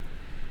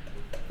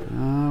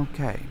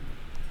Okay.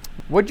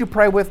 Would you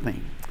pray with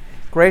me?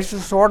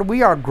 Gracious Lord,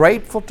 we are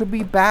grateful to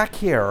be back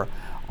here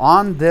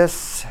on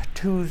this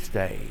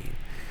Tuesday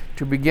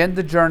to begin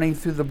the journey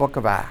through the book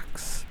of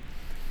Acts.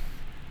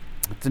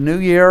 It's a new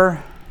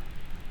year,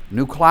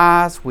 new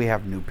class, we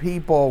have new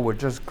people. We're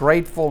just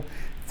grateful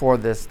for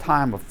this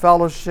time of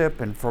fellowship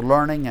and for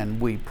learning,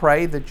 and we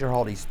pray that your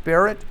Holy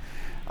Spirit,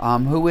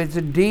 who is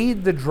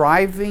indeed the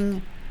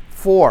driving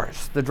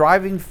force, the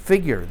driving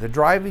figure, the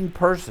driving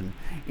person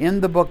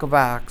in the book of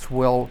Acts,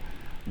 will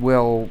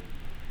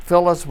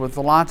fill us with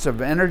lots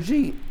of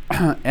energy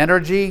and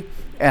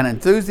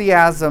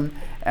enthusiasm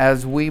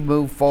as we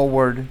move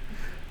forward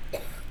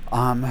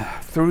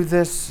through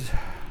this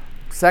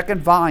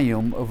second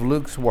volume of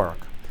Luke's work.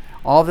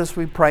 All this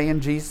we pray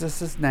in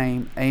Jesus'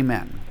 name.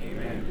 Amen.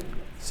 Amen.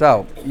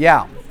 So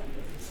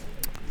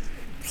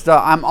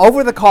I'm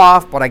over the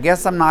cough, but I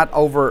guess I'm not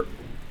over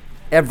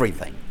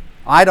everything.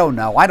 I don't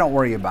know. I don't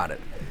worry about it.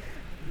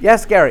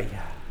 Yes, Gary?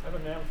 I have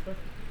an announcement.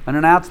 An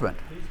announcement.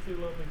 These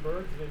two lovely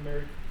birds have been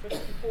married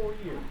 64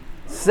 years.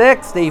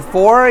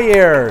 64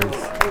 years.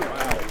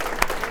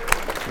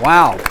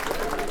 Wow.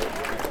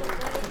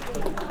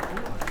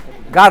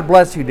 God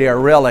bless you, dear.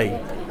 Really.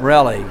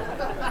 Really.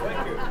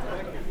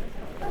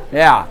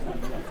 Yeah.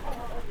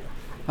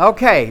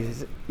 Okay.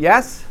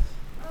 Yes?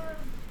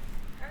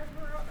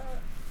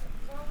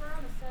 While we're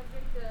on the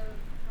subject of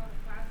how the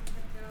classes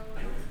have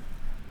going,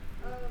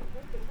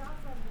 what's your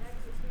thoughts on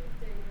next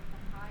Tuesday with the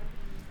high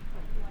being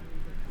 21?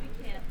 We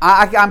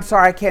can't. I'm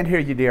sorry, I can't hear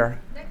you, dear.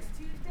 Next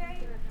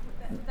Tuesday,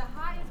 the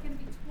high is going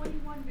to be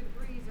 21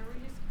 degrees. Are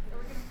we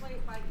going to play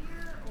it by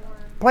ear or?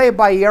 Play it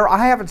by ear.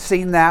 I haven't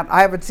seen that.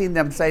 I haven't seen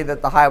them say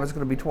that the high was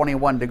going to be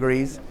 21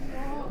 degrees.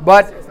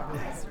 But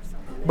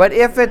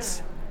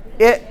if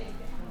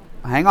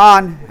hang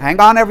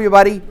on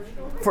everybody.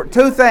 For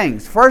two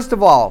things. First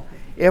of all,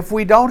 if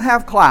we don't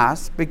have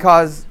class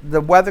because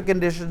the weather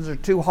conditions are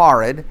too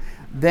horrid,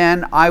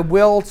 then I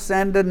will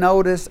send a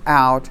notice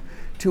out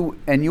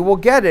and you will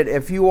get it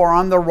if you are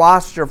on the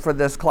roster for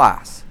this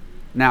class.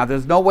 Now,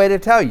 there's no way to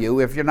tell you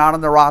if you're not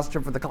on the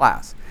roster for the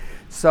class.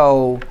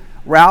 So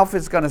Ralph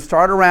is going to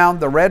start around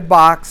the red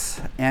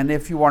box, and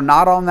if you are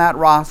not on that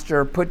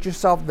roster, put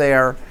yourself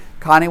there.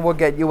 Connie will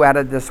get you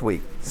added this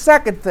week.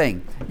 Second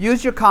thing,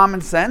 use your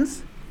common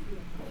sense.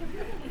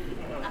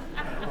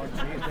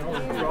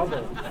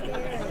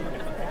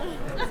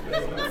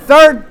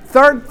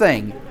 Third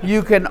thing,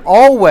 you can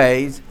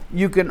always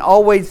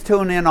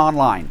tune in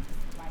online.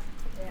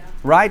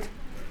 Right?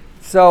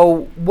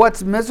 So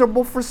what's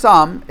miserable for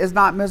some is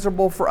not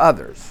miserable for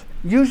others.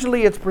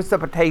 Usually it's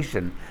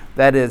precipitation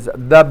that is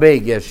the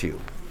big issue.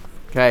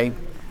 Okay?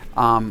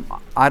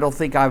 I don't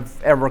think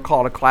I've ever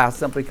called a class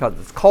simply because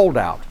it's cold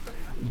out.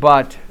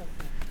 But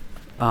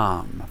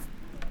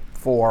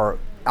for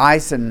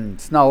ice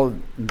and snow,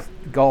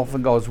 golf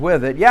and goes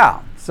with it,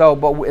 yeah. So,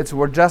 but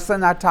we're just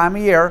in that time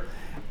of year,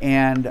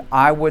 and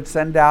I would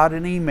send out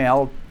an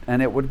email,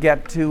 and it would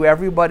get to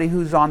everybody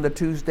who's on the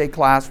Tuesday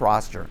class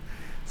roster.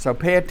 So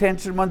pay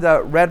attention when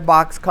the red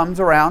box comes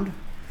around,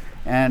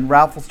 and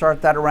Ralph will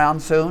start that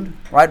around soon.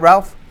 Right,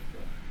 Ralph?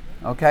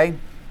 Okay.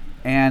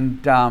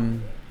 And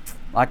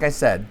like I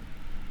said,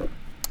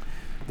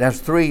 there's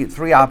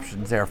three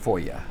options there for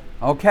you.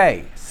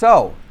 Okay,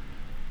 so,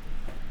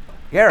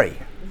 Gary. This is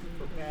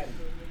for Patty.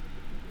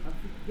 I'm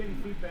getting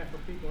feedback from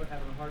people who are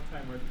having a hard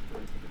time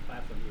registering for the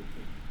class on the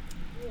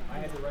 18th. I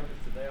had to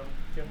register them.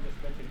 Jim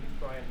just mentioned he's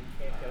trying and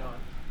he can't get on.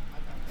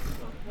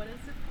 What is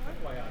it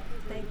for? FYI.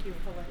 Thank you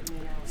for letting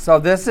me know. So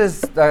this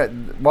is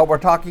what we're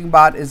talking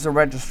about is the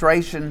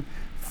registration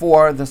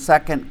for the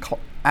second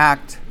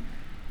act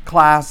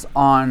class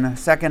on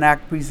second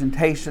act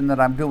presentation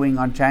that I'm doing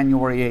on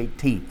January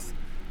 18th.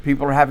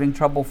 People are having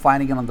trouble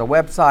finding it on the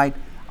website.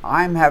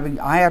 I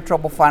have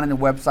trouble finding the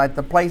website.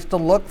 The place to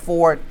look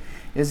for it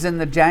is in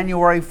the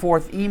January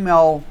 4th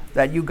email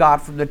that you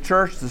got from the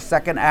church, the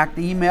second act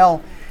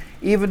email.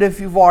 Even if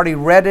you've already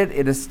read it,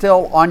 it is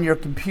still on your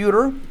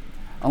computer,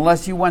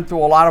 unless you went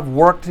through a lot of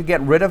work to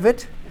get rid of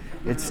it.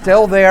 It's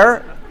still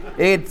there.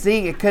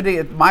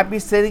 It might be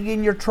sitting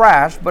in your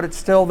trash, but it's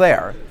still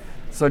there.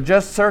 So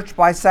just search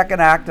by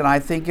second act, and I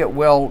think it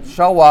will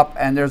show up,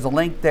 and there's a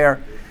link there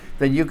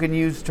that you can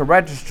use to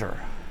register.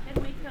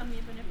 Can we come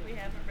even if we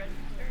haven't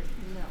registered?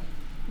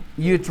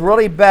 No. It's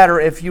really better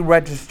if you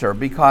register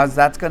because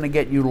that's going to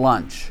get you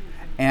lunch.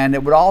 And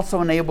it would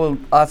also enable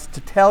us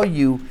to tell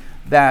you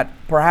that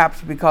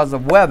perhaps because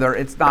of weather,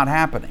 it's not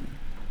happening,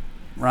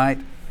 right?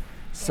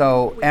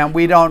 So, and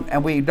we don't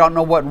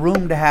know what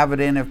room to have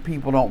it in if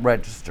people don't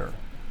register,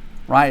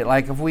 right?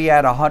 Like if we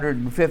had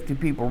 150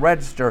 people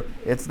register,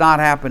 it's not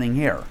happening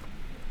here.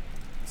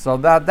 So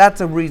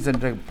that's a reason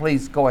to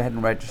please go ahead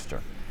and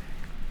register.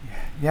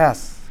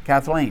 Yes,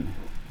 Kathleen.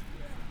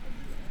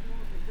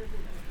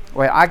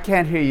 Wait, I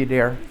can't hear you,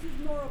 dear. This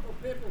is more of a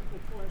biblical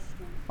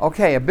question.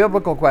 Okay, a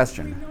biblical We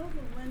question. know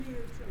the lineage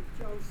of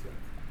Joseph,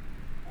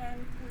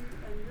 and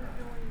you're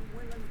doing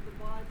Women of the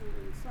Bible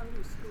in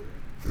Sunday school.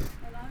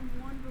 And I'm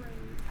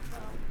wondering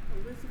about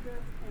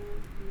Elizabeth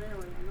and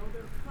Mary. I know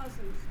they're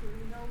cousins, Do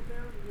we know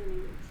their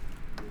lineage?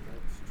 Who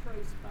that's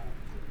traced back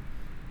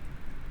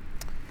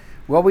to?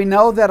 Well, we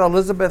know that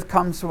Elizabeth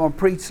comes from a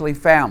priestly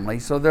family,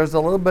 so there's a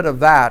little bit of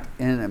that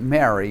in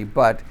Mary,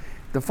 but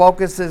the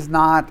focus is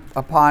not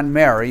upon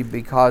Mary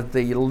because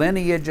the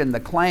lineage and the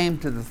claim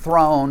to the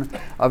throne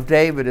of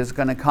David is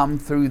going to come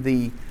through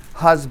the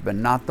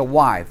husband, not the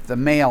wife, the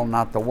male,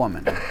 not the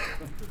woman.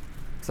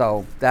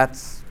 So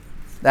that's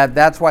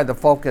why the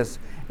focus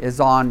is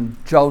on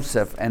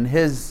Joseph and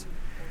his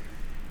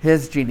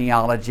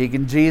genealogy,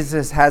 and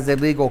Jesus has a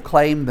legal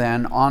claim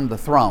then on the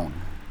throne.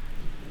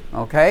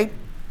 Okay?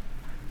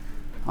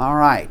 All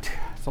right.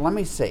 So let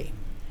me see.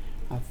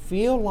 I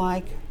feel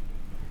like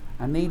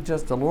I need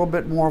just a little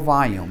bit more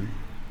volume.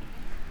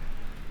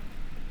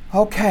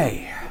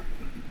 Okay.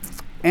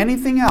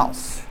 Anything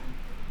else?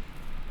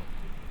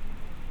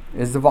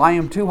 Is the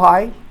volume too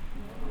high?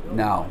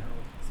 No.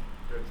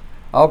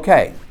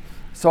 Okay.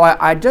 So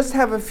I just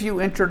have a few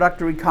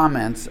introductory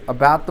comments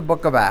about the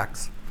book of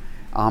Acts.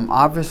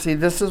 Obviously,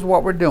 this is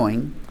what we're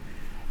doing.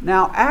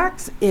 Now,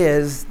 Acts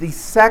is the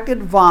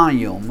second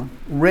volume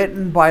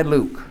written by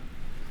Luke.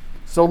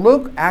 So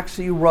Luke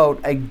actually wrote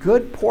a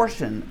good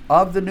portion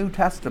of the New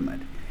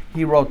Testament.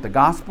 He wrote the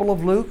Gospel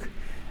of Luke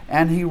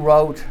and he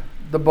wrote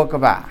the book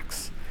of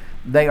Acts.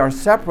 They are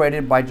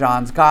separated by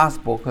John's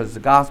Gospel because the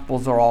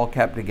Gospels are all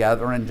kept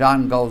together and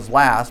John goes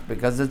last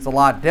because it's a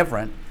lot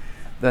different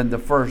than the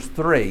first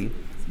three.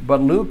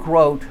 But Luke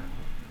wrote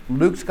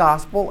Luke's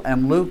Gospel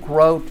and Luke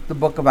wrote the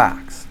book of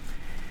Acts.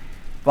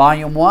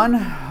 Volume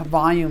 1,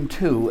 Volume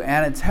 2,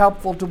 and it's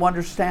helpful to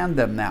understand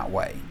them that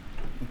way.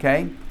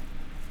 Okay?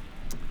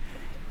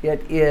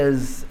 It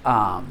is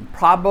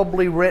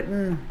probably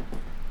written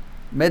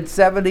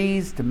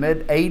mid-70s to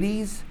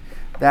mid-80s.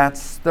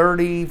 That's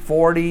 30,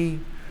 40,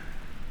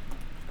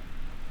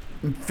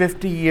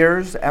 50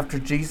 years after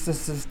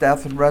Jesus'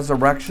 death and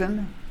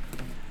resurrection.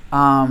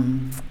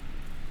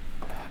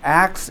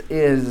 Acts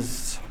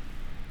is,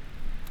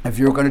 if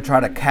you're going to try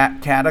to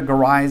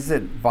categorize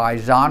it by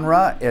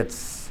genre,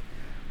 it's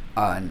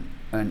an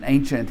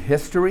ancient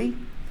history.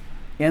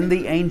 In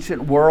the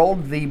ancient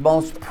world, the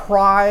most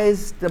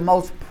prized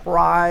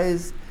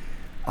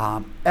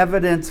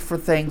evidence for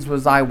things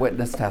was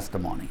eyewitness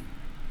testimony.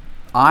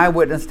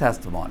 Eyewitness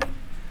testimony.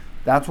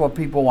 That's what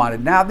people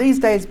wanted. Now, these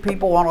days,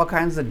 people want all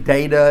kinds of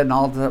data and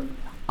all the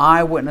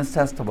eyewitness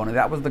testimony.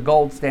 That was the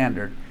gold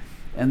standard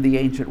in the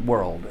ancient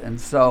world. And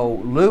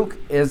so Luke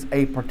is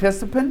a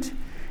participant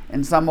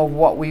in some of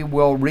what we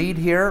will read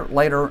here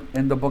later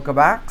in the book of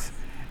Acts,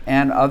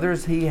 and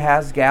others he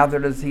has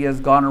gathered as he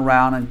has gone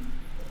around and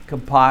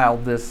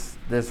compiled this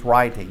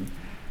writing.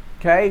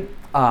 Okay?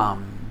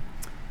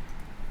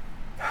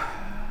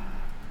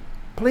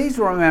 Please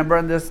remember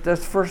in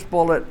this first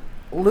bullet,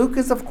 Luke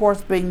is of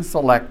course being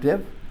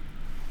selective.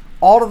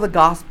 All of the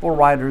gospel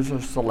writers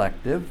are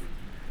selective.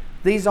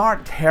 These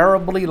aren't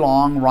terribly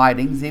long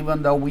writings,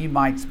 even though we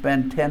might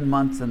spend 10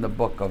 months in the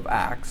book of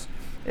Acts.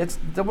 It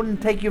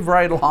wouldn't take you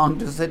very long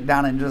to sit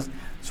down and just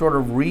sort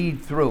of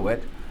read through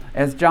it.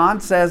 As John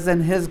says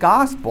in his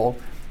gospel,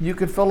 you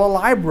could fill a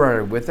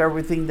library with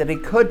everything that he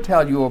could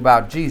tell you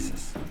about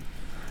Jesus.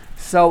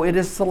 So it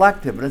is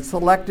selective, but it's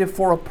selective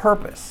for a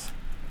purpose.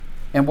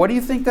 And what do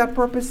you think that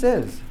purpose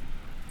is?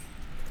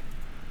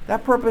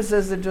 That purpose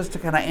isn't just to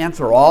kind of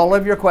answer all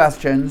of your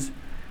questions.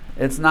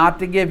 It's not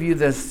to give you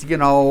this,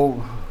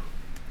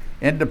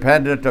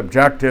 independent,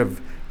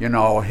 objective,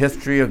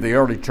 history of the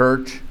early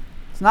church.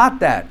 It's not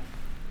that.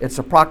 It's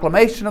a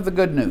proclamation of the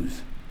good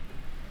news.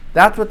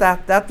 That's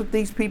what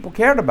these people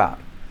cared about.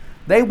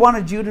 They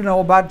wanted you to know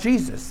about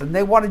Jesus, and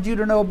they wanted you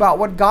to know about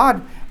what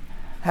God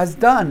has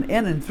done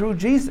in and through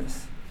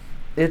Jesus.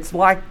 It's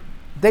like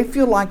they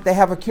feel like they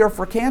have a cure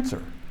for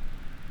cancer,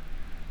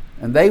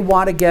 and they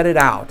want to get it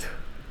out.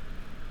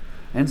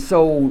 And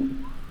so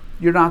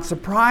you're not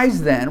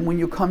surprised then when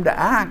you come to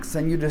Acts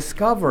and you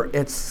discover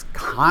it's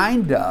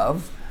kind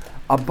of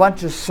a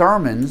bunch of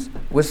sermons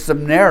with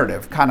some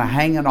narrative kind of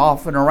hanging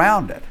off and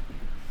around it.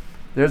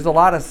 There's a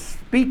lot of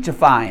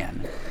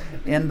speechifying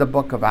in the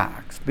book of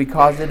Acts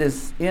because it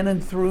is in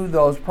and through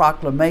those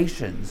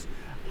proclamations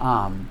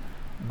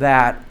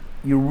that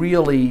you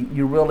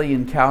really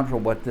encounter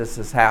what this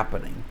is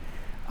happening.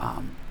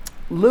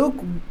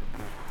 Luke,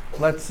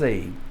 let's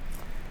see,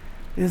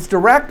 his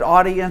direct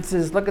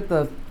audiences, look at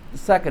the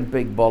third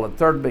big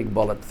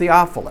bullet,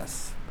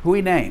 Theophilus, who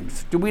he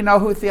names. Do we know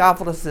who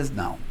Theophilus is?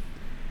 No,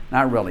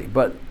 not really,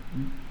 but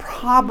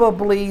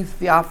probably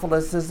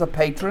Theophilus is a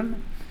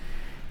patron.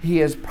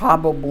 He is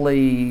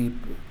probably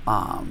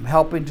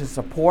helping to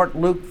support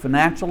Luke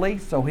financially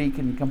so he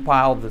can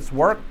compile this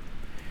work.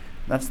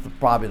 That's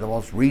probably the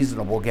most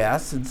reasonable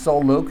guess. And so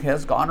Luke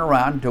has gone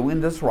around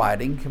doing this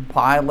writing,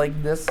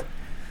 compiling this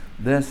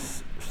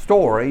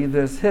story,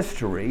 this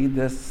history,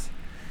 this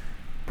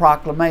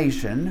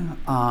proclamation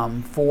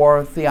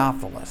for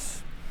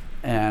Theophilus.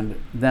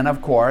 And then,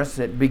 of course,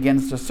 it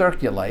begins to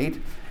circulate,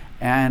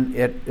 and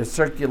it is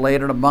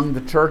circulated among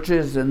the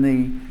churches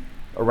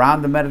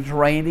around the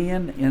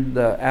Mediterranean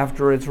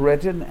after it's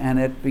written, and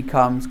it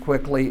becomes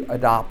quickly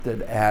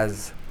adopted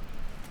as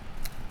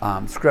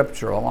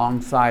scripture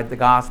alongside the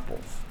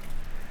Gospels.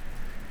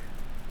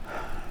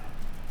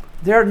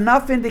 There are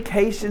enough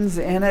indications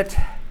in it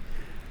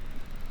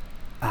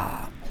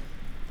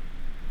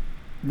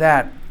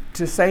that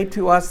to say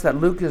to us that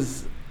Luke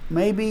is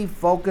maybe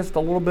focused a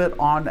little bit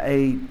on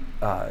a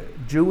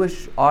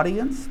Jewish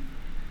audience,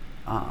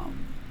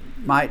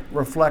 might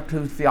reflect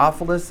who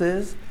Theophilus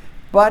is,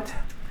 but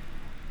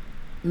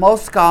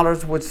most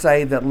scholars would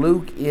say that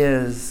Luke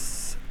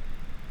is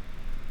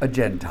a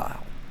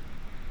Gentile.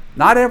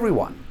 Not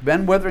everyone.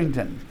 Ben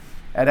Witherington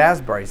at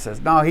Asbury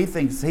says, no, he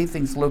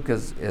thinks Luke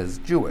is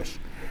Jewish.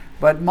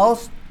 But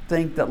most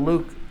think that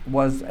Luke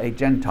was a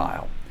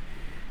Gentile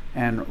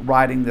and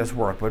writing this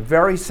work, but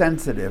very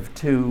sensitive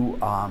to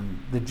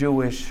the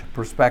Jewish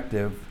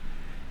perspective,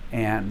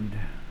 and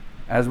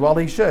as well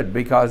he should,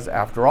 because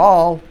after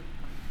all,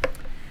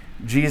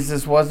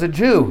 Jesus was a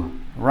Jew,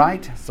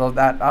 right? So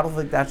that I don't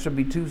think that should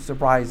be too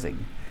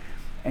surprising.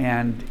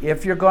 And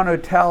if you're going to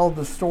tell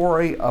the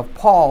story of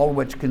Paul,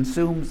 which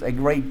consumes a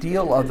great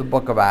deal of the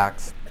book of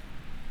Acts,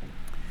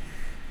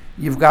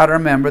 you've got to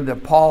remember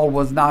that Paul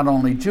was not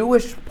only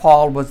Jewish,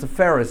 Paul was a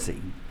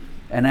Pharisee.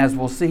 And as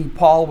we'll see,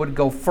 Paul would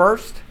go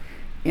first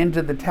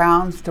into the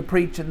towns to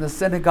preach in the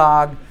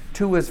synagogue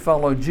to his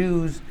fellow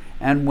Jews,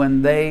 and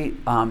when they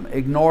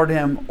ignored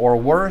him or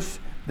worse,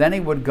 then he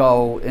would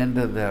go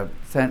into the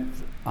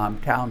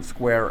town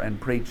square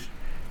and preach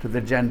to the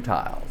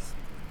Gentiles.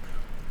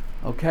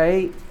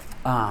 Okay,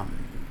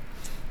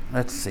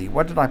 let's see.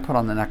 What did I put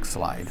on the next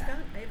slide? Scott,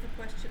 I have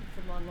a question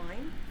from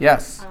online.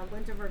 Yes.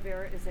 Linda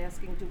Rivera is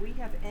asking, do we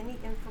have any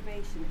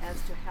information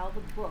as to how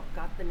the book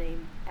got the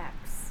name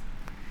Acts?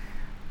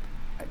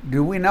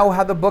 Do we know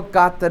how the book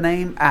got the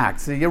name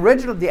Acts?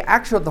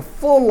 The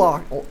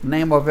full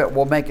name of it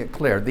will make it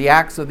clear. The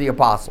Acts of the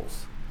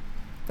Apostles.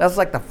 That's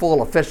like the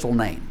full official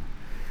name,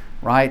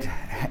 right?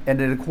 And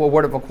it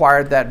would have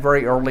acquired that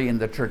very early in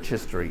the church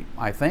history,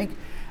 I think,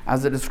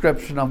 as a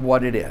description of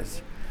what it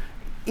is.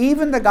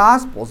 Even the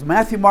Gospels,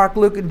 Matthew, Mark,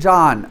 Luke, and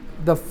John,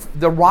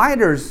 the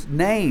writers'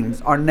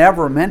 names are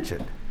never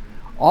mentioned.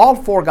 All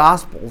four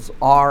Gospels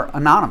are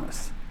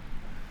anonymous.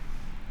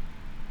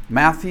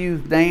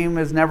 Matthew's name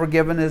is never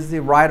given as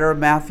the writer of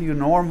Matthew,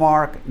 nor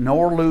Mark,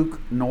 nor Luke,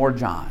 nor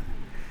John.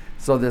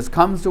 So this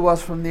comes to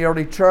us from the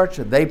early church,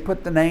 and they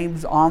put the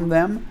names on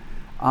them,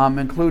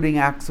 including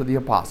Acts of the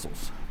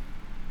Apostles.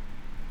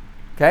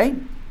 Okay?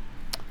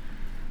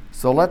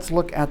 So let's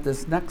look at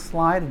this next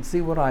slide and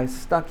see what I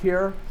stuck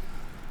here.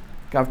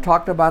 I've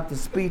talked about the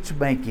speech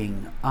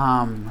making.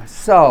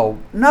 So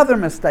another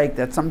mistake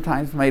that's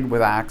sometimes made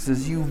with Acts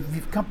is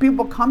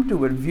people come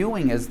to it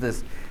viewing as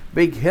this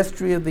big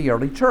history of the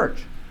early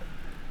church.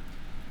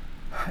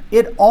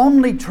 It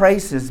only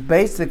traces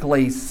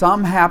basically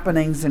some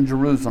happenings in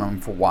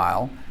Jerusalem for a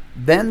while,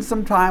 then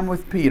some time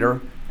with Peter,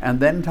 and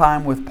then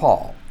time with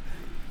Paul.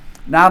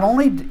 Not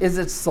only is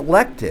it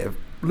selective,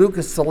 Luke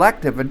is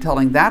selective in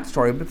telling that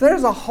story, but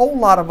there's a whole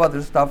lot of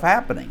other stuff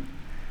happening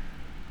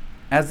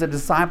as the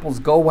disciples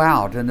go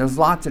out, and there's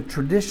lots of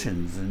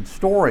traditions and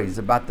stories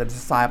about the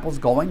disciples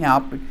going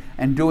out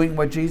and doing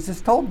what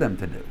Jesus told them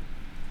to do.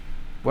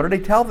 What did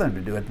he tell them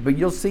to do? But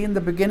you'll see in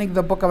the beginning of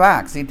the book of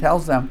Acts, he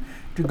tells them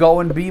to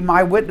go and be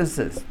my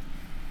witnesses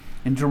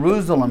in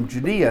Jerusalem,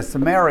 Judea,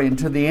 Samaria, and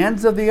to the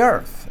ends of the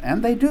earth.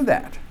 And they do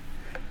that.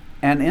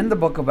 And in the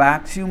book of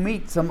Acts, you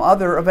meet some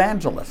other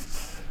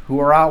evangelists who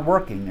are out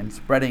working and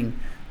spreading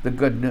the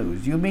good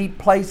news. You meet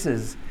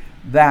places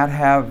that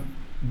have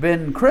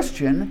been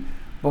Christian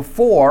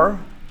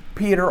before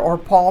Peter or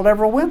Paul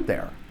ever went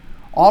there.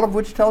 All of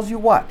which tells you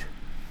what?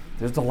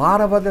 There's a lot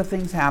of other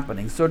things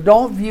happening. So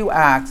don't view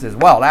Acts as,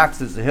 well,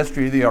 Acts is the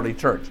history of the early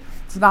church.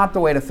 It's not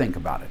the way to think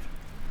about it.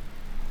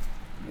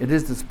 It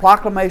is this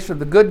proclamation of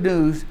the good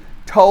news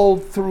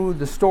told through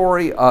the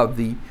story of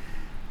the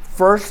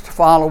first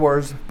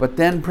followers, but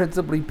then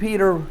principally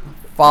Peter,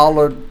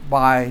 followed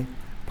by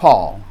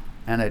Paul.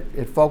 And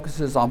it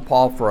focuses on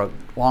Paul for a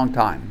long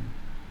time.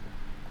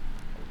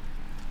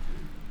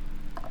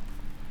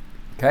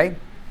 Okay?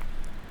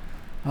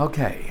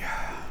 Okay.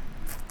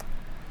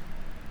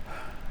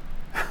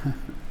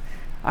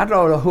 I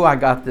don't know who I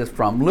got this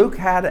from. Luke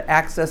had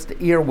access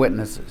to ear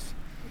witnesses.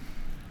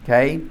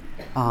 Okay?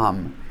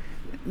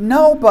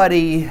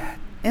 Nobody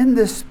in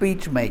this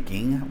speech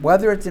making,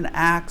 whether it's in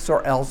Acts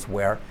or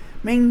elsewhere,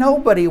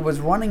 nobody was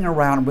running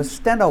around with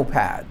steno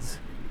pads.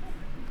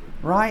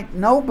 Right?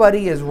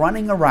 Nobody is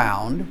running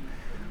around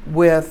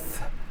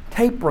with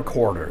tape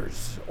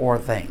recorders or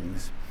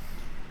things.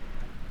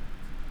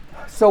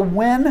 So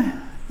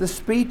when the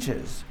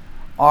speeches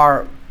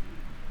are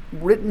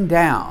written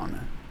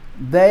down,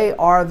 they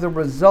are the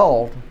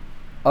result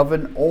of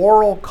an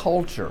oral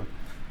culture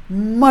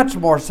much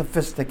more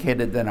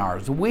sophisticated than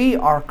ours. We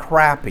are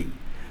crappy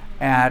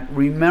at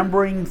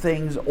remembering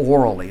things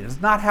orally.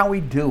 It's not how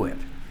we do it.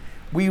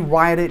 We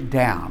write it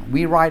down.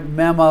 We write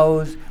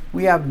memos.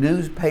 We have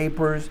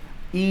newspapers,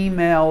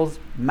 emails,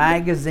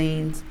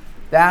 magazines.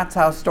 That's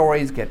how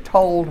stories get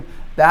told.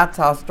 That's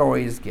how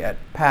stories get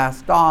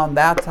passed on.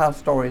 That's how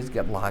stories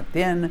get locked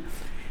in.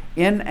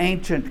 In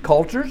ancient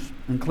cultures,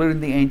 including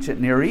the ancient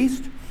Near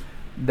East,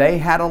 they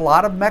had a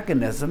lot of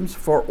mechanisms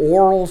for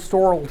oral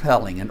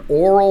storytelling and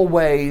oral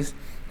ways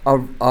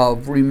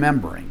of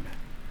remembering.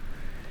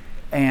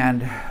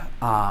 And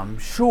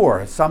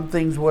sure, some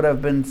things would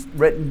have been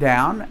written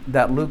down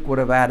that Luke would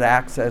have had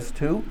access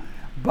to,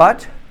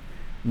 but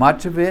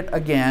much of it,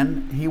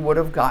 again, he would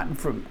have gotten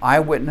from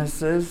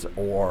eyewitnesses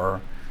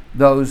or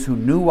those who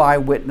knew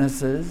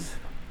eyewitnesses,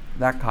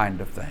 that kind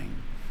of thing.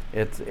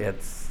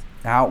 It's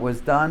how it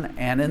was done.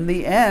 And in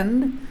the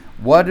end,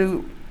 what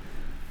do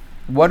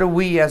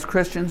we as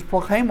Christians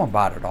proclaim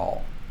about it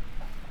all?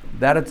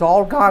 That it's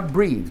all God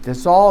breathed.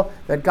 It's all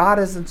that God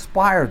has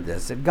inspired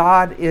this. That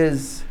God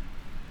is,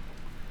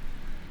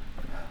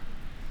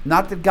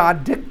 not that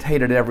God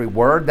dictated every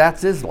word,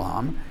 that's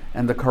Islam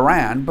and the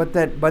Quran, but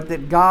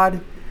that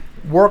God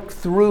worked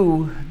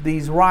through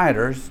these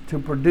writers to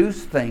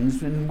produce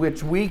things in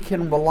which we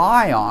can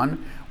rely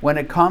on when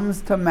it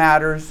comes to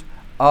matters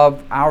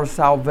of our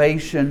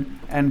salvation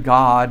and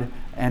God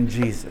and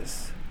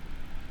Jesus.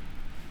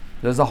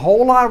 There's a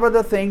whole lot of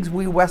other things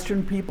we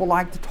Western people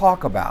like to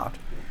talk about,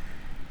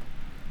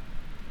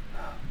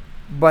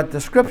 but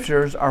the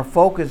scriptures are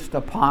focused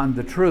upon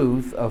the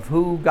truth of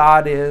who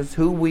God is,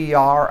 who we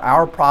are,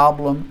 our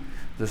problem,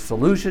 the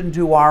solution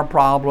to our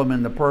problem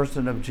in the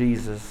person of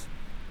Jesus,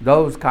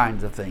 those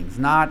kinds of things,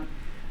 not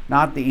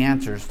the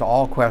answers to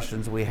all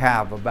questions we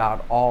have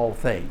about all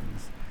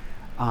things.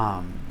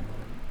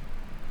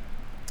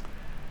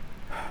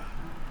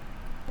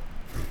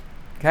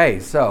 Okay,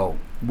 so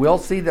we'll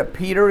see that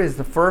Peter is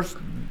the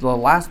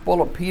last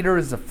bullet, Peter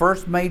is the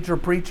first major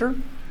preacher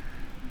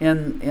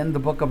in the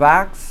book of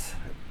Acts.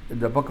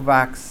 The book of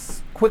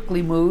Acts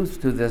quickly moves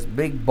to this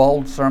big,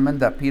 bold sermon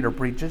that Peter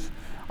preaches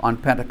on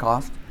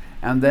Pentecost,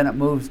 and then it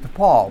moves to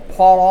Paul.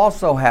 Paul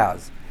also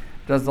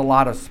does a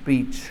lot of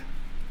speech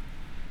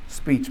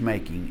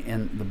making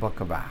in the book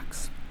of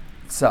Acts.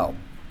 So,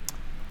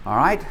 all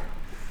right.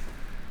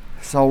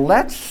 So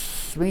let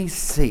me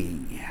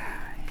see.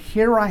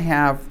 Here I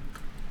have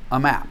a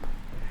map.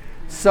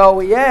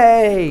 So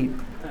yay!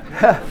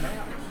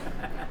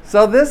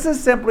 So this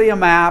is simply a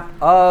map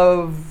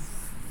of,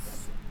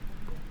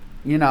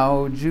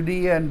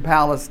 Judea and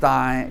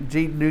Palestine,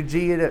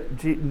 Judea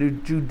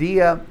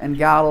and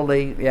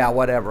Galilee,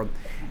 whatever,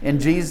 in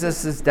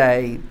Jesus'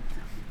 day.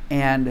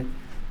 And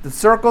the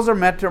circles are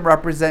meant to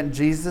represent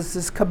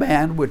Jesus'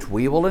 command, which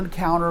we will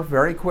encounter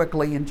very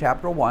quickly in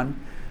chapter 1,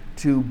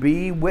 to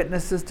be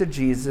witnesses to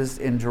Jesus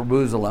in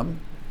Jerusalem,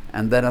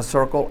 and then a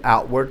circle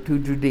outward to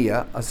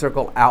Judea, a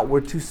circle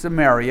outward to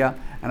Samaria,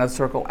 and a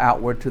circle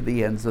outward to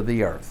the ends of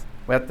the earth.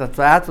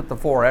 That's what the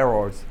 4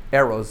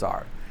 arrows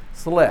are.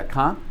 Slick,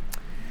 huh?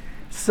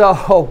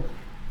 So,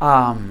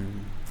 all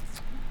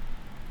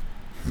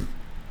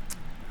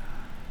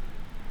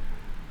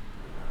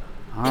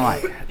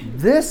right.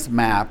 This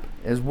map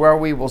is where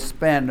we will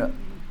spend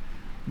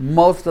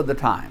most of the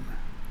time.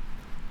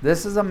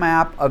 This is a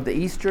map of the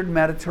Eastern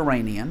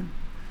Mediterranean,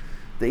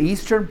 the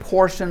eastern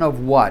portion of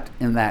what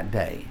in that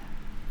day?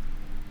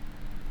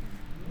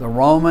 The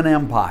Roman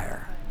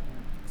Empire.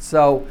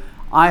 So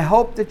I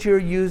hope that you're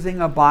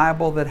using a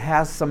Bible that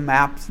has some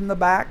maps in the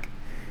back.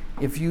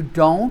 If you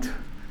don't,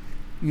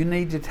 you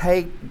need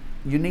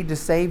to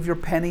save your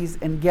pennies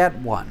and get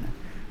one.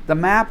 The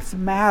maps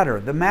matter.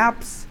 The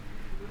maps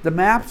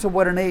are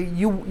what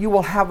you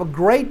will have a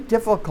great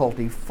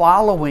difficulty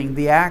following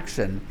the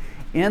action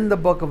in the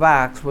book of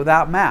Acts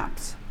without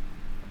maps.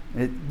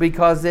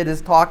 Because it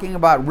is talking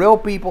about real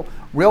people,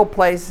 real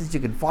places. You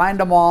can find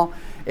them all.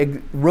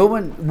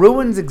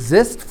 Ruins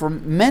exist for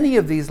many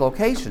of these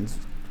locations.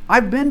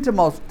 I've been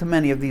to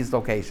many of these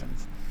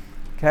locations.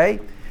 Okay,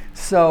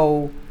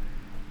 so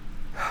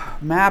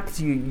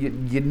maps, you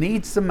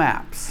need some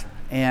maps,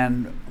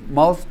 and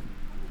most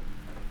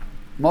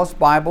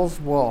Bibles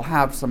will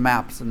have some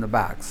maps in the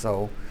back.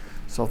 So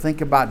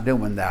think about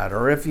doing that.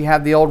 Or if you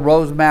have the old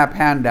Rose Map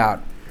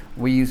handout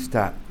we used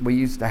to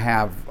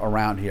have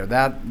around here,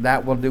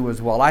 that will do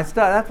as well.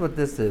 That's what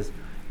this is.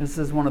 This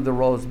is one of the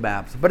Rose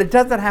Maps, but it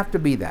doesn't have to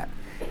be that.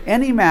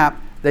 Any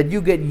map that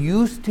you get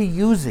used to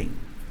using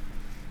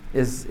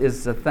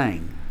is the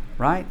thing,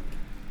 right?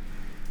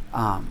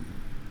 All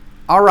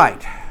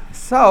right.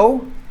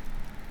 So,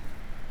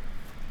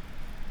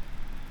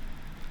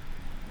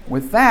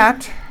 with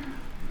that,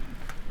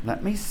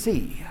 let me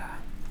see.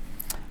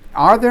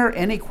 Are there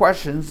any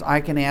questions I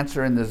can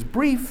answer in this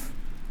brief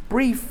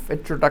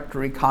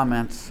introductory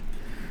comments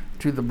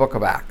to the book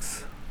of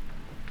Acts?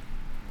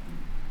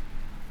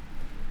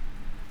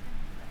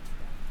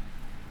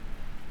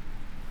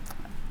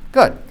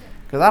 Good,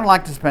 because I don't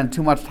like to spend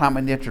too much time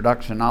in the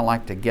introduction. I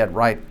like to get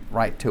right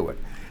to it.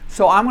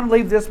 So I'm going to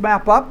leave this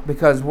map up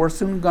because we're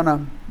soon going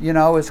to,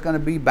 it's going to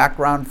be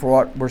background for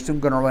what we're soon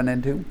going to run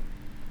into.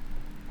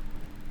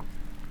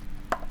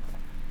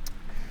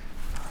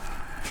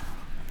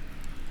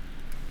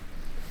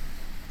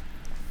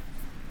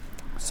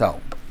 So,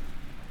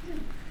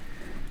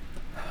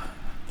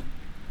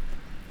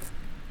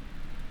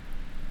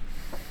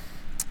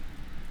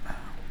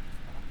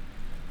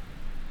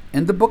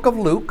 in the book of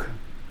Luke,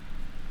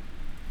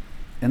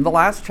 in the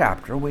last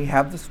chapter, we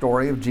have the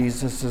story of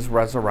Jesus'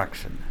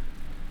 resurrection.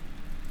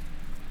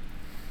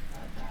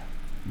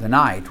 The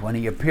night when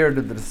he appeared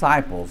to the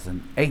disciples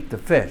and ate the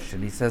fish,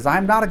 and he says,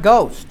 "I'm not a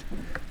ghost."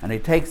 And he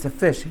takes the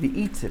fish and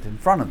he eats it in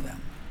front of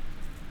them.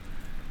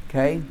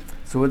 Okay?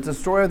 So it's the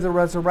story of the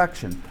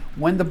resurrection.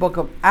 When the book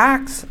of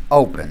Acts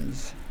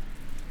opens,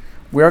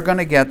 we're going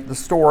to get the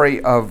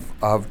story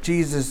of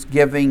Jesus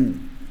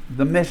giving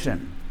the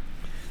mission.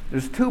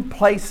 There's two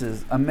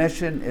places a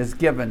mission is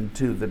given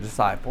to the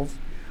disciples.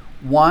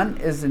 One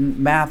is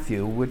in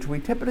Matthew, which we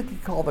typically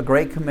call the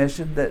Great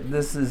Commission. That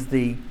this is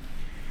the,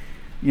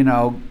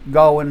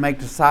 go and make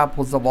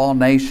disciples of all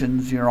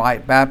nations,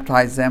 right?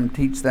 Baptize them,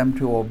 teach them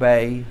to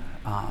obey.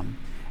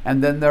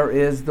 And then there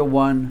is the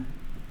one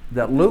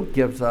that Luke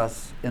gives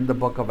us in the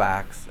book of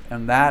Acts,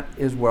 and that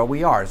is where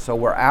we are. So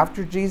we're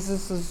after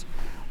Jesus'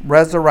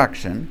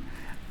 resurrection,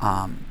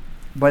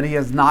 but he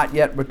has not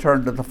yet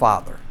returned to the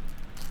Father.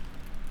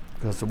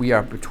 Because we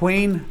are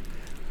between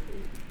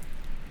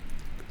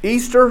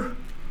Easter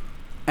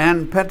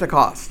and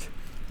Pentecost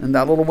in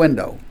that little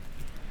window.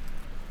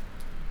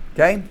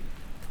 Okay?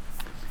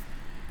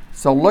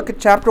 So look at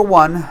chapter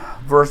 1,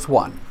 verse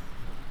 1.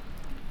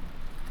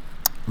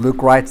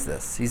 Luke writes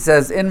this. He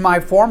says, "In my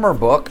former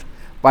book,"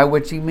 by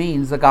which he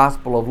means the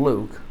Gospel of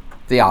Luke,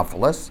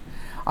 Theophilus,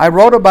 "I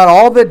wrote about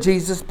all that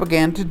Jesus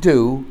began to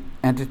do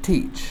and to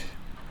teach,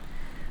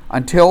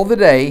 until the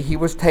day he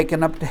was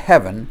taken up to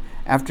heaven,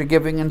 after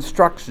giving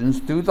instructions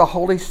through the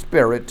Holy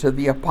Spirit to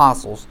the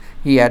apostles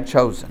he had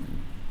chosen.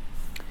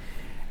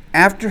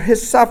 After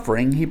his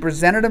suffering, he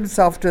presented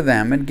himself to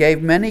them and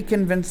gave many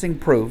convincing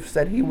proofs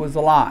that he was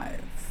alive."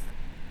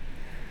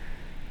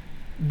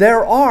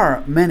 There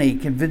are many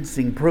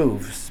convincing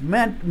proofs,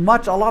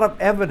 a lot of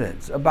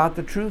evidence about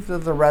the truth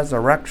of the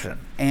resurrection.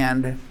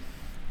 And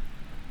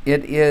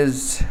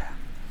it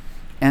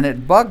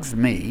bugs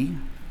me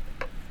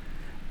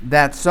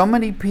that so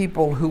many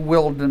people who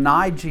will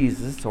deny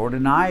Jesus or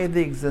deny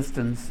the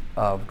existence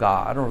of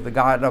God or the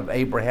God of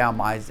Abraham,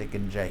 Isaac,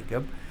 and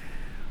Jacob,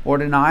 or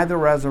deny the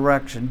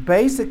resurrection,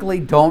 basically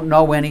don't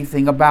know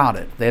anything about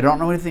it. They don't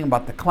know anything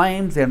about the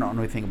claims. They don't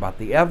know anything about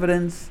the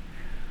evidence.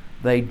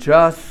 They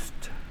just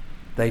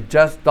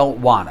don't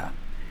want to.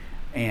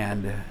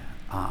 And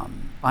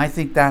I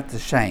think that's a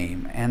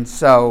shame. And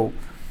so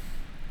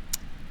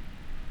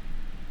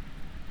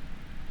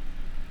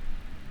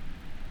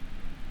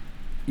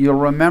you'll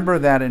remember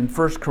that in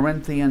 1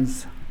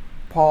 Corinthians,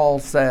 Paul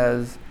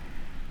says,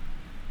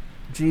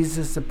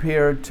 Jesus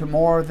appeared to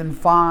more than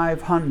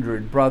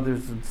 500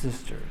 brothers and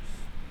sisters.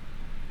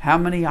 How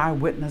many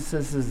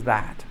eyewitnesses is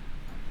that?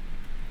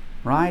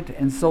 Right?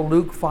 And so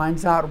Luke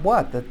finds out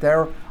what? That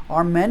there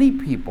are many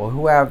people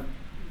who have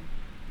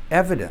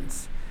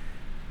evidence,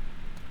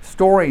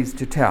 stories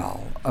to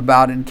tell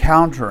about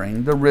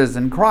encountering the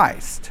risen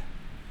Christ.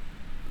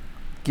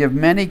 Give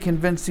many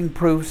convincing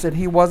proofs that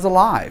he was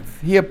alive.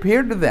 He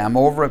appeared to them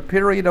over a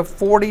period of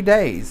 40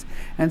 days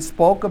and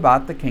spoke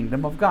about the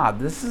kingdom of God.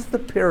 This is the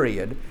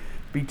period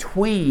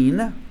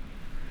between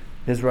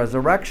his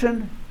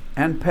resurrection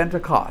and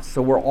Pentecost.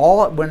 So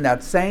we're in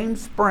that same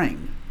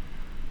spring,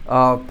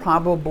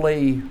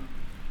 probably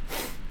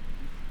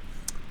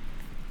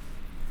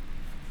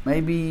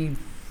maybe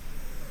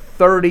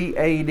 30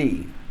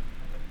 AD.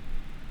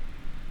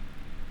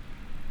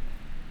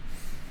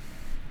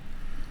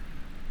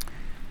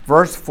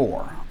 Verse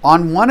 4,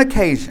 on one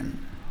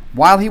occasion,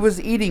 while he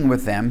was eating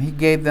with them, he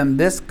gave them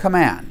this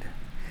command.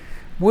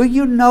 Will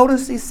you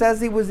notice he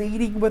says he was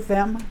eating with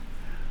them?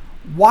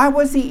 Why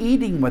was he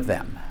eating with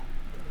them?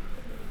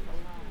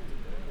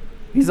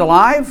 He's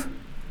alive.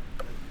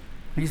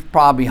 He's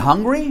probably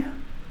hungry.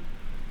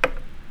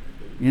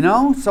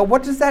 So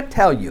what does that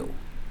tell you?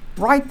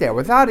 Right there,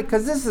 without it,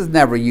 because this is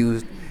never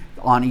used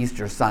on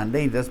Easter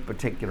Sunday, this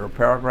particular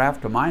paragraph,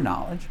 to my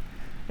knowledge.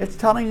 It's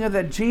telling you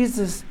that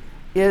Jesus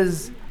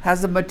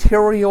has a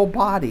material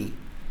body,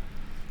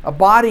 a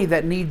body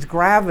that needs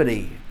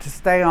gravity to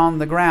stay on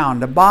the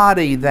ground, a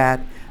body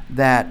that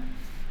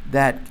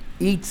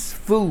eats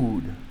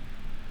food.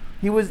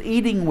 He was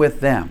eating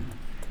with them.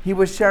 He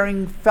was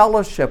sharing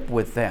fellowship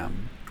with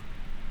them.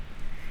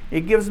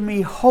 It gives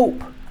me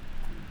hope.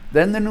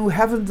 Then the new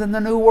heavens and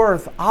the new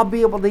earth, I'll be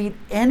able to eat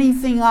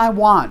anything I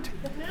want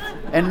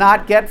and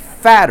not get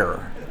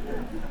fatter.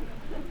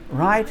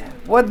 Right?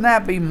 Wouldn't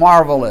that be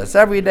marvelous?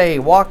 Every day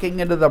walking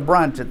into the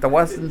brunch at the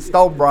Weston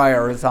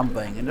Stovebriar or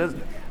something and just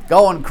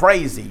going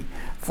crazy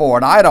for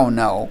it. I don't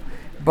know.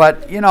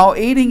 But,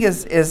 eating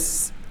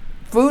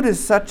food is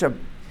such an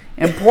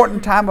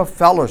important time of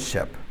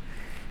fellowship.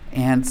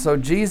 And so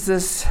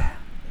Jesus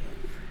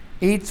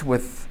eats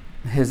with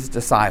his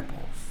disciples.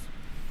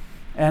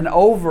 And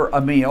over a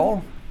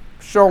meal,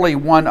 surely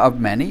one of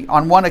many,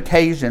 on one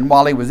occasion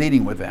while he was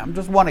eating with them,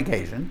 just one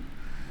occasion,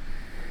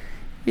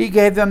 he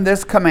gave them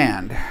this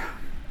command.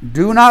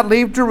 Do not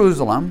leave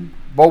Jerusalem,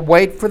 but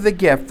wait for the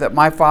gift that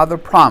my Father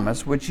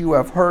promised, which you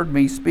have heard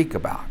me speak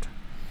about.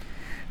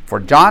 For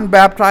John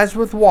baptized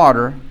with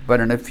water, but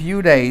in a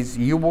few days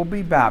you will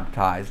be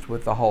baptized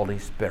with the Holy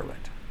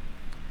Spirit.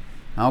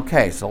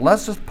 Okay, so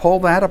let's just pull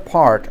that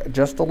apart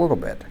just a little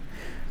bit.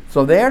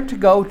 So they're to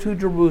go to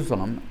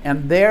Jerusalem,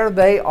 and there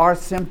they are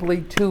simply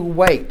to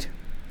wait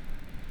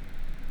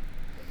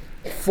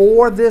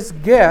for this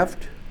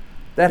gift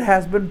that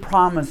has been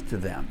promised to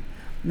them.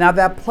 Now,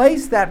 that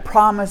place, that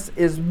promise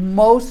is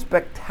most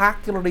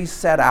spectacularly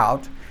set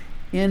out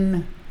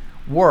in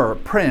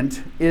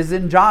print is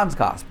in John's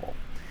Gospel.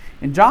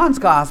 In John's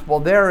Gospel,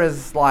 there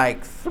is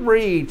like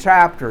 3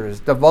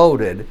 chapters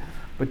devoted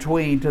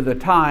to the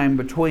time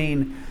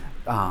between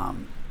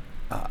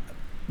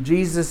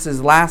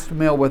Jesus' last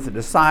meal with the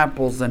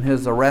disciples and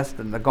his arrest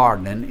in the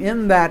garden. And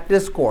in that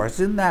discourse,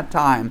 in that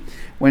time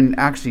when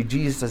actually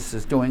Jesus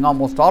is doing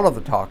almost all of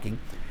the talking,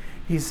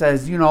 he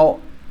says,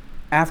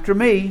 after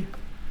me,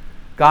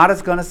 God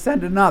is going to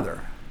send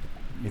another.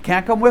 You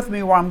can't come with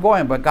me where I'm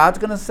going, but God's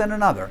going to send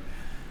another.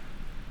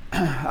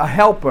 A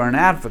helper, an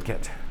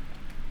advocate,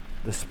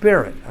 the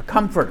Spirit, a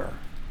comforter.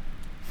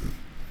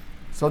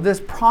 So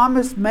this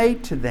promise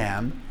made to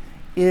them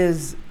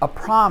is a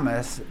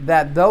promise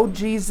that though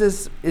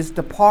Jesus is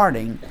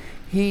departing,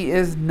 he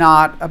is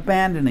not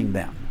abandoning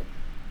them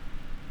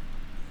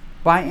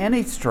by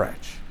any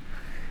stretch.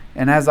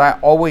 And as I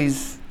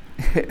always,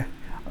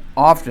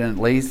 often at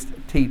least,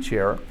 teach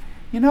here,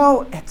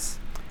 it's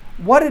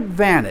what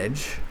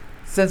advantage,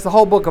 since the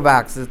whole book of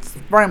Acts, it's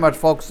very much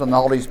focused on the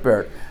Holy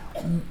Spirit,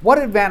 what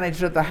advantage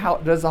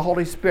does the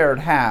Holy Spirit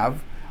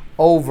have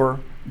over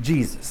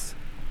Jesus?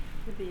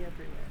 To be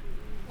everywhere.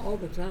 All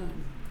the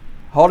time.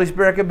 Holy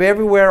Spirit can be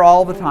everywhere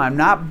all the time,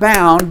 not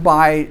bound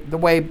by the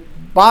way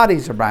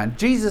bodies are bound.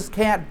 Jesus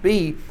can't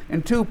be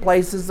in 2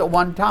 places at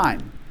one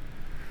time.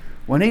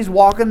 When he's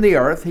walking the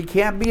earth, he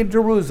can't be in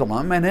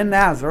Jerusalem and in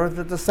Nazareth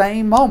at the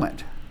same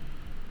moment.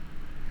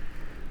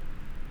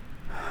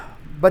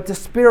 But the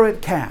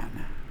Spirit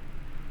can.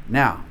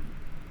 Now,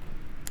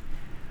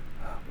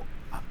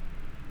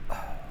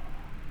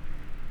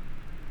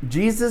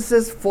 Jesus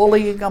is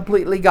fully and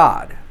completely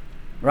God,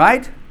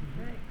 right?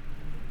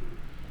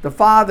 The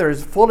Father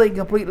is fully and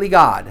completely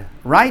God,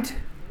 right?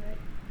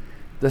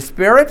 The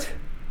Spirit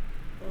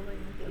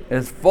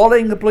is fully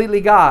and completely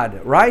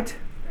God, right?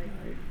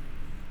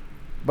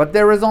 But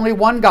there is only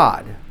one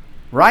God,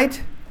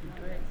 right?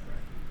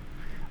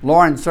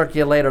 Lauren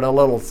circulated a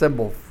little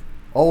symbol,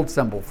 old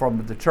symbol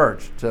from the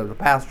church to the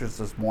pastors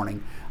this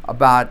morning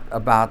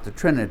about the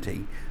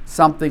Trinity.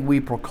 Something we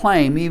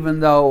proclaim, even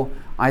though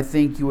I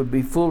think you would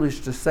be foolish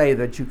to say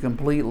that you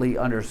completely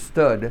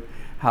understood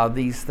how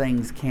these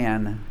things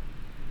can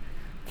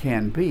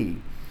be.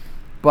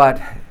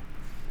 But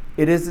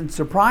it isn't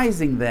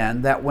surprising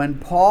then that when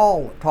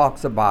Paul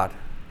talks about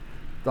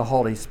the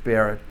Holy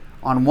Spirit,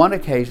 on one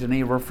occasion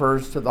he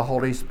refers to the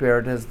Holy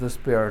Spirit as the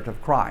Spirit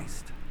of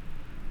Christ.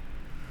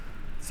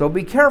 So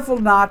be careful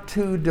not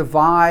to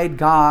divide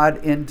God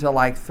into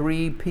like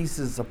 3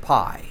 pieces of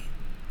pie.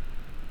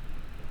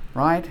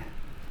 Right?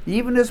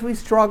 Even as we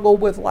struggle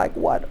with like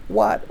what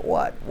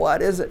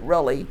is it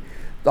really?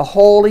 The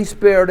Holy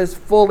Spirit is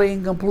fully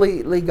and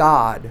completely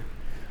God.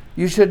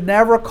 You should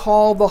never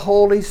call the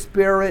Holy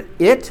Spirit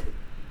it.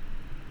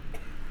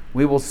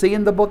 We will see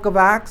in the book of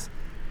Acts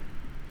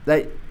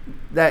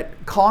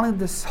that calling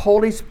the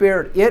Holy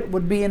Spirit it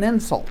would be an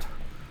insult.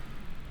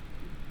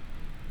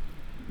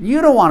 You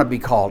don't want to be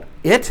called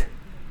it,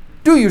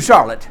 do you,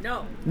 Charlotte?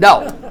 No.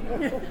 No.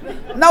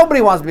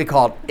 Nobody wants to be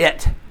called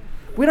it.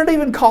 We don't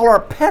even call our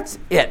pets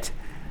it.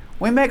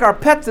 We make our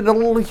pets into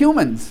little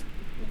humans.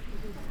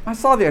 I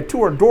saw the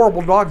 2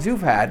 adorable dogs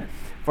you've had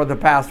for the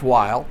past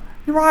while.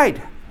 You're right.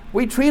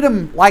 We treat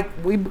them like,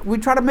 we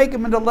try to make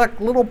them into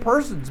like little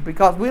persons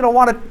because we don't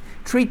want to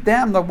treat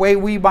them the way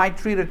we might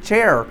treat a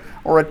chair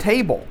or a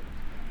table.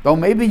 Though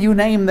maybe you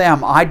name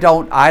them, I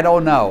don't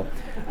know.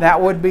 That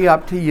would be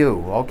up to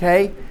you,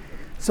 okay?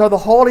 So the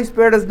Holy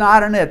Spirit is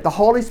not an it. The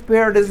Holy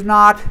Spirit is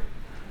not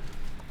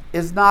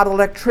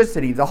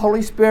electricity. The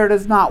Holy Spirit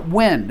is not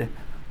wind.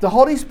 The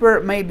Holy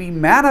Spirit may be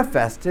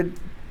manifested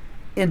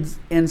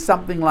in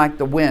something like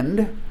the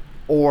wind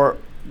or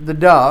the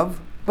dove,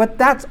 but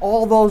that's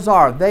all those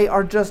are. They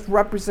are just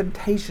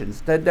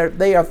representations.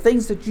 They are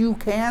things that you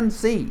can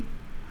see.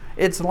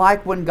 It's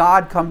like when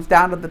God comes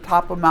down to the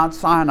top of Mount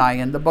Sinai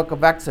in the book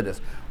of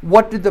Exodus.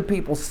 What do the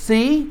people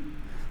see?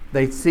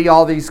 They see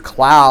all these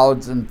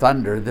clouds and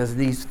thunder. There's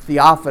these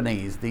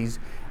theophanies, these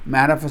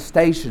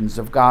manifestations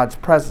of God's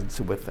presence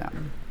with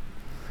them.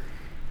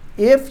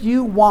 If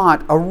you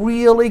want a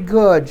really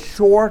good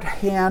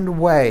shorthand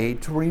way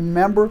to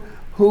remember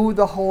who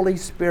the Holy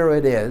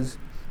Spirit is,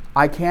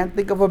 I can't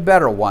think of a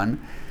better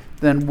one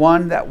than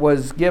one that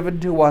was given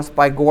to us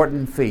by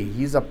Gordon Fee.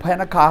 He's a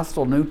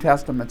Pentecostal New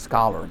Testament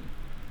scholar,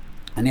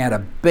 and he had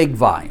a big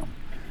volume,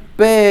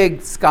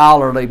 big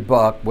scholarly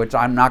book, which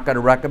I'm not going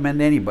to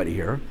recommend anybody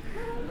here.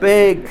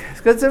 Big,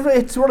 because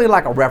it's really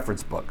like a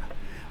reference book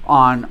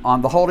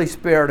on the Holy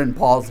Spirit in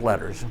Paul's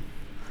letters.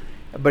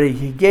 But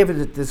he gave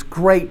it this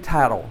great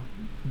title,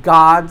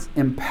 God's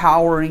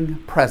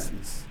Empowering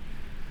Presence.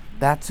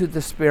 That's who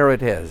the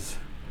Spirit is.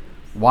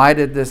 Why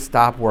did this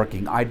stop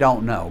working? I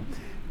don't know.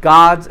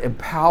 God's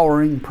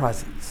empowering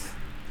presence.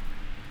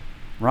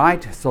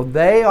 Right? So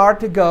they are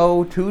to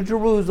go to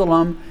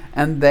Jerusalem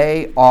and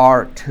they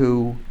are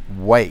to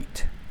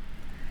wait.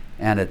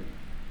 And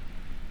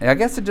I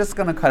guess it's just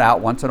going to cut out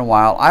once in a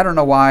while. I don't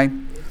know why.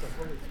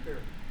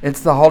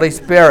 It's the Holy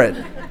Spirit. It's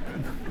the Holy Spirit.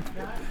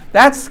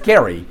 That's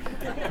scary.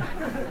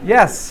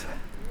 Yes.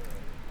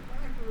 When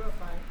I grew up,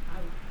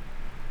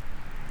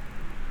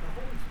 the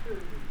Holy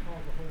Spirit was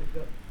called the Holy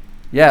Ghost.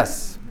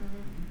 Yes.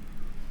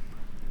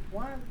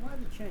 Why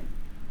the change?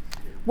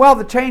 Well,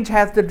 the change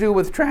has to do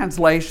with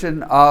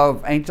translation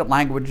of ancient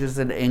languages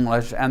into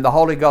English, and the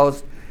Holy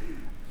Ghost.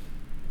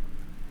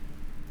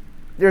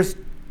 There's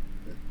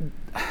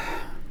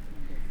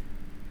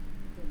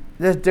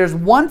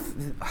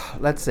one.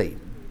 Let's see.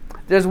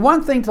 There's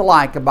one thing to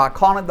like about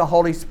calling the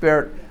Holy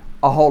Spirit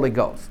a Holy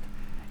Ghost,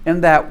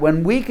 in that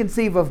when we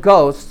conceive of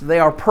ghosts, they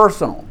are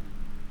personal,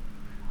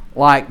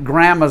 like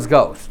Grandma's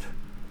ghost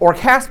or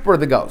Casper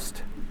the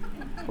ghost,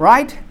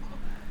 right?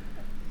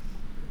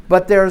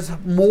 But there's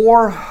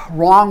more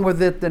wrong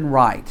with it than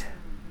right,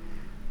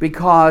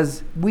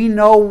 because we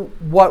know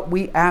what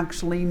we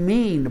actually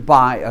mean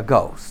by a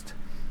ghost,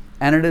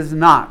 and it is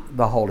not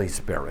the Holy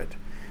Spirit.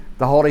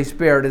 The Holy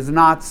Spirit is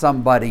not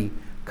somebody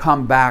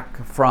come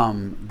back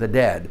from the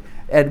dead.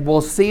 And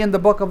we'll see in the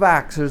book of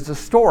Acts, there's a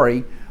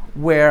story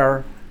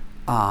where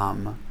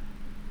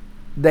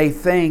they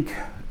think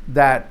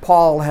that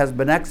Paul has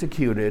been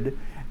executed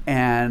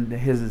and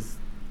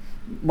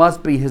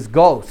must be his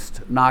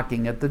ghost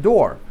knocking at the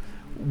door.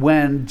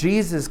 When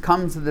Jesus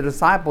comes to the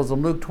disciples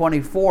in Luke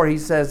 24, he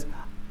says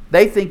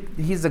they think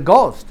he's a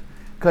ghost,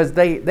 because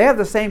they have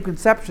the same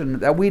conception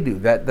that we do,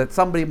 that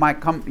somebody might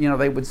come,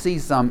 they would see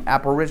some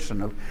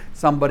apparition of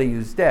somebody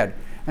who's dead.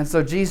 And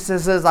so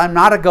Jesus says, I'm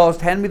not a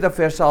ghost, hand me the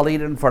fish, I'll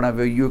eat it in front of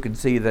you, you can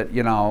see that,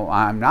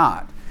 I'm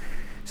not.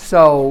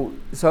 So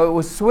it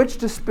was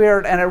switched to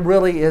spirit, and it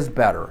really is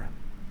better.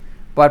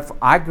 But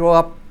I grew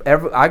up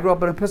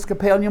an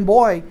Episcopalian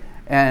boy,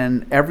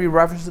 and every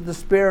reference to the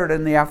Spirit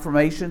and the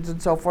affirmations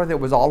and so forth, it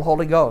was all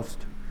Holy Ghost.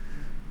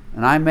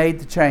 And I made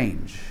the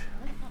change.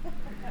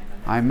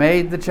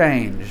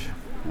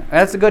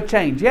 That's a good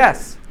change,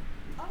 yes.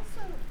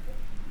 Also,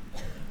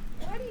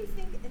 why do you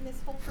think in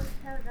this whole first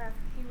paragraph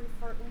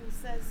when he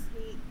says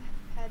he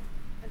had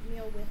a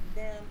meal with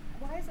them,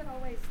 why is it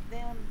always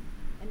them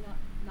and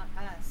not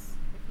us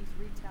if he's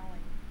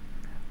retelling?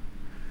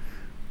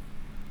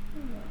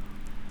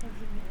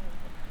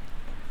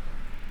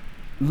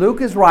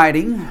 Luke is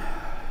writing,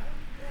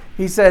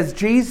 he says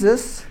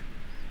Jesus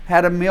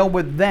had a meal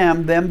with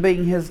them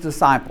being his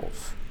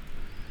disciples.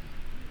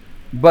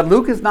 But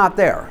Luke is not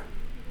there.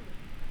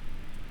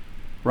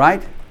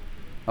 Right?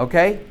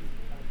 Okay?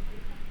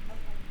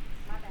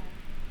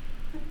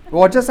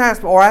 Well, just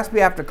ask me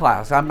after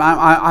class. I'm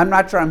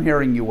not sure I'm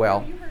hearing you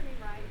well. You heard me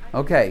right.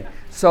 Okay.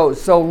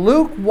 So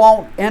Luke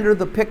won't enter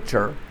the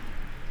picture,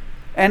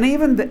 and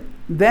even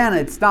then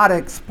it's not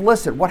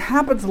explicit. What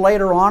happens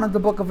later on in the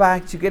book of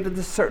Acts, you get to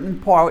this certain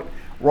part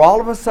where all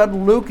of a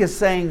sudden Luke is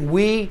saying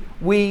we.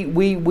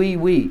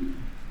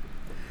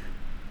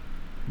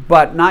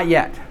 But not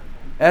yet.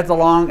 That's a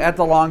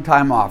long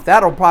time off.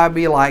 That'll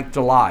probably be like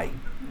July.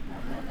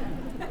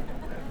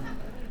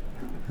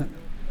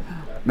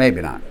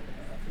 Maybe not.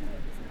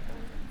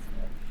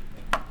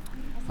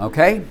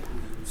 Okay?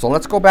 So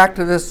let's go back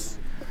to this,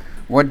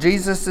 what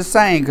Jesus is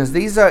saying, because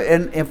these are,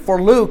 and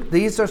for Luke,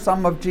 these are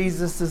some of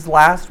Jesus'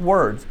 last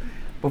words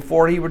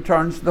before he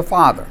returns to the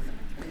Father.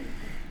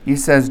 He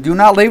says, do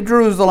not leave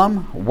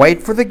Jerusalem,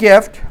 wait for the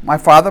gift my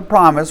Father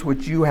promised,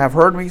 which you have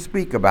heard me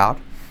speak about.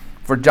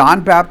 For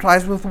John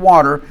baptized with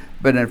water,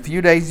 but in a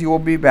few days you will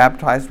be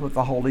baptized with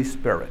the Holy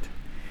Spirit.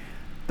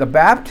 The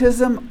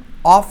baptism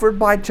offered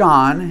by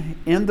John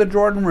in the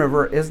Jordan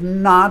River is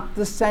not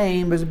the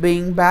same as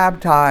being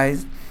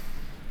baptized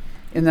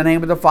in the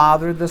name of the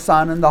Father, the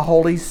Son, and the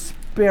Holy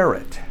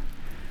Spirit.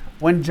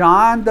 When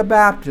John the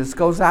Baptist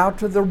goes out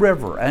to the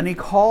river and he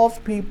calls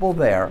people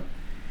there,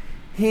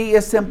 he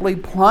is simply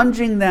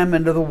plunging them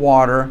into the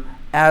water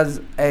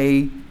as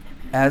an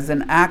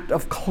act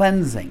of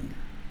cleansing,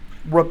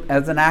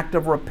 as an act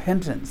of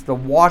repentance, the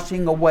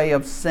washing away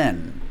of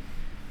sin.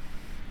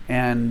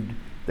 And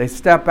they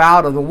step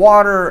out of the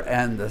water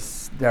and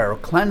they're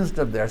cleansed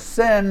of their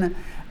sin,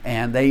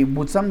 and they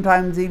would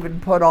sometimes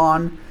even put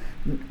on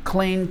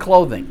clean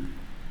clothing,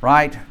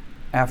 right,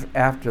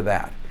 after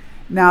that.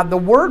 Now, the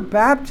word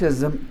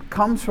baptism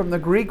comes from the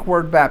Greek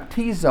word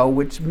baptizo,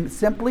 which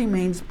simply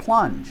means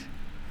plunge.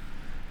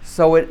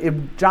 So if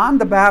John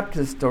the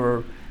Baptist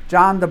or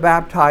John the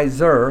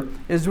Baptizer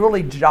is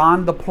really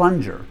John the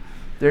Plunger.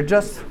 They're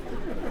just...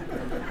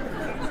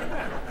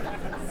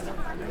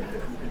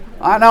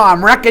 I know,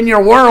 I'm wrecking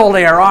your world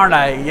here, aren't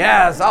I?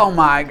 Yes, oh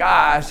my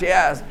gosh,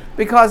 yes.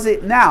 Because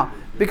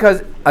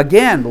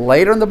again,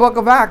 later in the book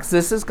of Acts,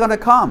 this is going to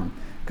come.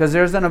 Because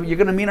you're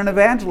going to meet an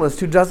evangelist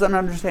who doesn't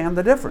understand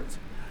the difference.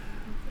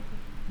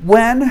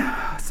 When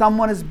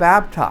someone is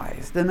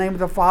baptized in the name of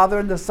the Father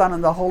and the Son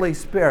and the Holy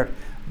Spirit,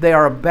 they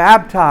are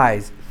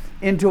baptized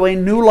into a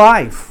new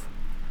life.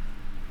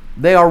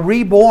 They are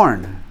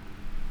reborn.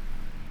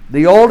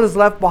 The old is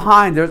left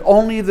behind. There's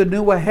only the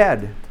new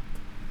ahead.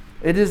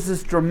 It is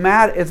this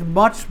dramatic,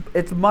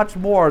 it's much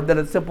more than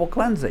a simple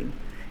cleansing.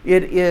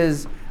 It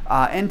is,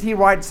 N.T.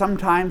 Wright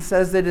sometimes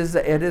says it is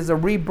a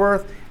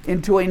rebirth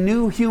into a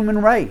new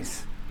human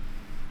race.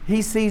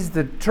 He sees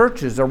the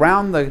churches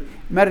around the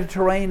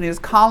Mediterranean as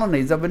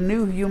colonies of a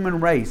new human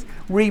race,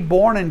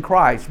 reborn in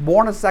Christ,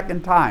 born a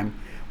second time,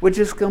 which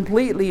is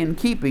completely in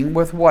keeping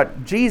with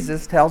what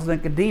Jesus tells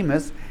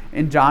Nicodemus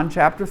in John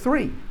chapter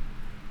 3.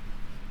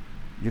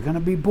 You're going to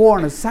be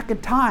born a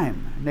second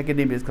time.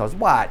 Nicodemus goes,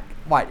 what?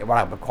 What? I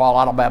have to crawl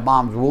out of my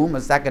mom's womb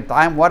a second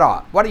time? What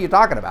are you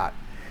talking about?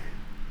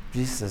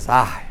 Jesus says,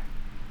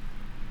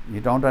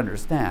 you don't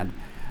understand.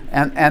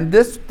 And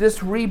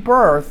this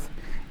rebirth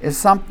is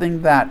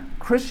something that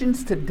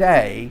Christians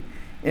today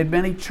in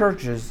many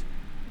churches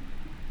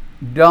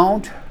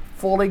don't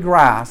fully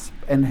grasp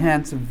and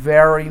hence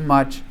very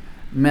much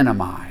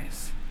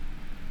minimize.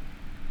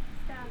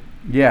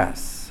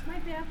 Yes. My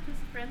Baptist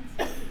friends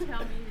used to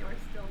tell me, or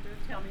still do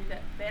tell me,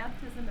 that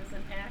baptism is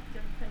an act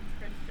of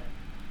contrition.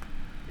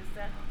 Is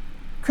that?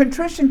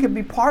 Contrition can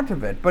be part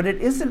of it, but it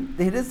isn't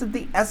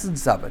the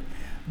essence of it.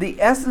 The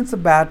essence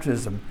of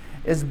baptism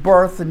is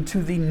birth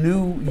into the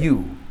new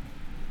you.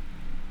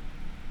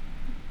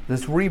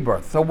 This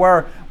rebirth. So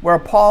where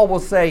Paul will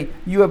say,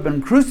 you have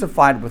been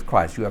crucified with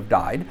Christ, you have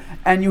died,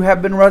 and you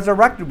have been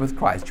resurrected with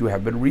Christ, you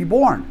have been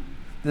reborn.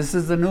 This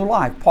is the new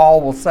life.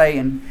 Paul will say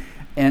in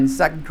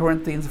 2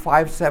 Corinthians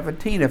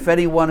 5:17, if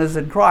anyone is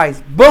in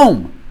Christ,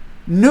 boom,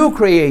 new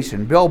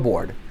creation,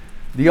 billboard.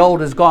 The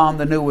old is gone,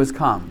 the new has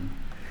come.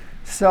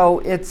 So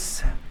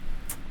it's,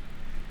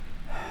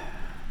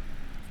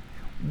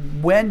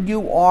 when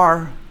you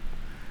are,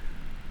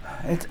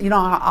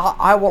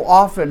 I will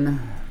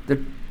often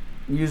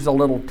use a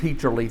little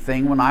teacherly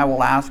thing when I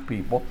will ask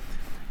people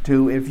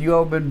to, if you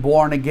have been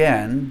born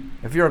again,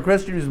 if you're a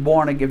Christian who's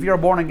born again, if you're a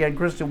born again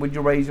Christian, would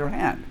you raise your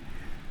hand?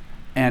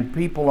 And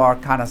people are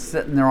kind of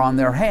sitting there on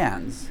their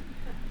hands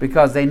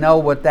because they know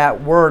what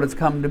that word has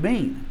come to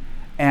mean.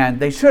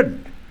 And they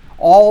shouldn't.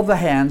 All the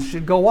hands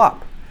should go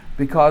up,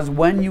 because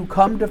when you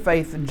come to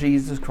faith in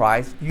Jesus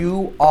Christ,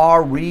 you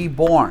are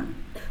reborn.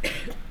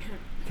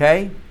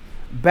 Okay?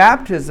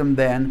 Baptism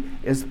then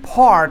is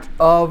part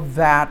of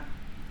that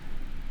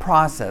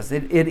process.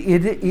 It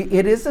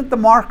isn't the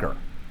marker.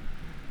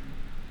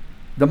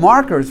 The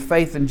marker is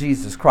faith in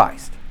Jesus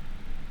Christ.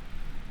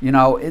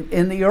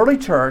 In the early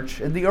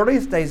church, in the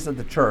earliest days of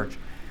the church,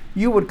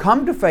 you would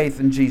come to faith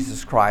in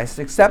Jesus Christ,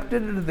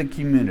 accepted into the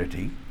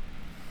community.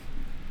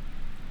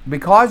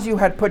 Because you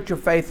had put your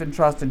faith and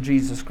trust in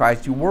Jesus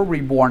Christ, you were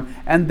reborn,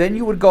 and then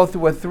you would go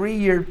through a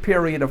 3-year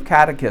period of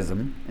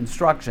catechism,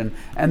 instruction,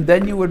 and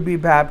then you would be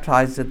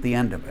baptized at the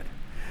end of it.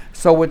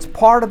 So it's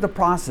part of the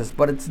process,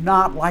 but it's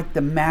not like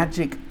the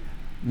magic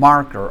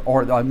marker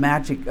or the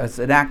magic, it's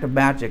an act of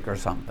magic or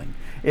something.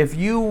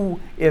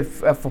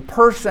 If a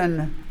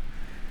person,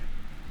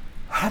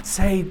 let's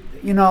say,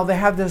 they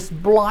have this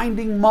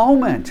blinding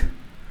moment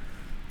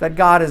that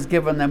God has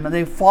given them, and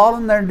they fall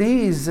on their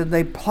knees and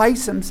they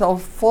place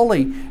themselves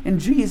fully in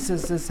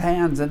Jesus'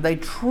 hands, and they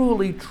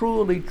truly,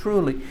 truly,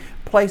 truly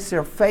place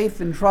their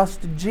faith and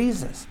trust in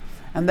Jesus.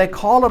 And they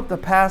call up the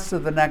pastor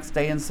the next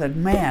day and said,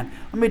 man,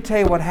 let me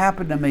tell you what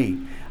happened to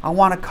me. I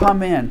want to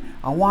come in.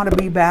 I want to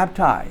be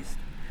baptized.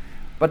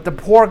 But the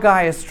poor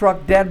guy is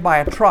struck dead by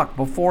a truck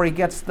before he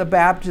gets the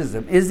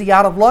baptism. Is he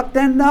out of luck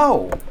then?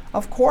 No.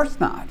 Of course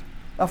not.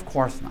 Of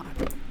course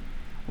not.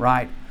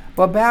 Right?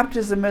 But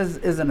baptism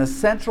is an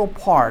essential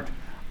part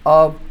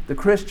of the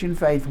Christian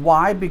faith.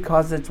 Why?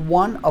 Because it's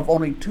one of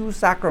only 2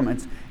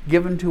 sacraments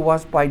given to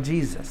us by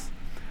Jesus.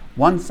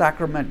 One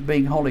sacrament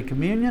being Holy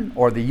Communion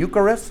or the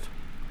Eucharist,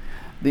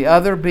 the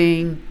other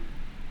being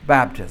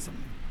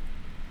baptism.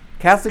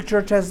 Catholic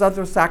Church has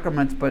other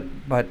sacraments, but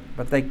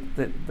they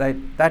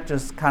that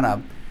just kind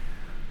of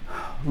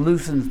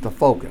loosens the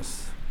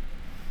focus.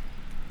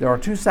 There are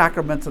 2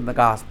 sacraments in the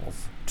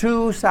Gospels.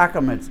 2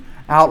 sacraments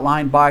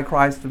outlined by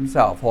Christ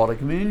himself. Holy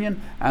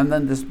Communion, and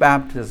then this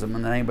baptism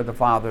in the name of the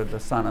Father, the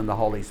Son, and the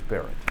Holy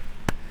Spirit.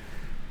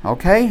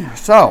 Okay,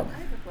 so. I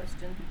have a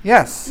question.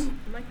 Yes.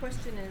 My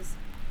question is,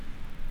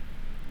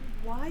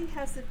 why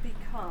has it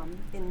become,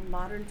 in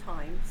modern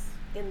times,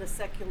 in the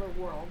secular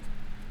world,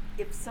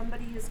 if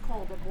somebody is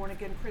called a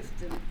born-again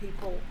Christian,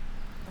 people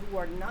who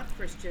are not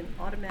Christian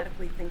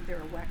automatically think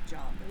they're a whack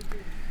job?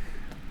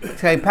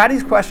 Okay,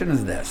 Patty's question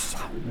is this.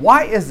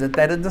 Why is it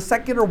that in the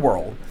secular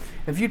world,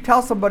 if you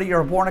tell somebody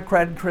you're a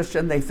born-again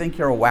Christian, they think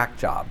you're a whack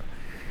job?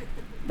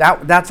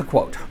 That's a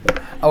quote.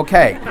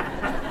 Okay.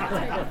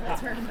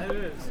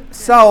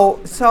 So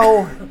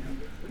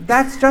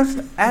that's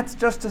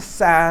just a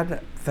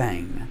sad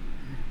thing.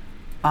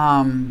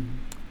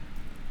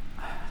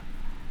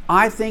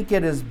 I think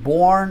it is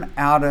born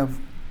out of,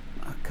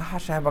 I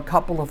have a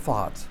couple of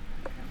thoughts.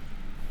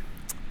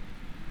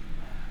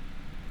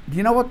 Do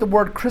you know what the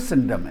word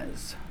Christendom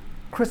is?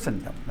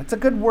 Christendom. It's a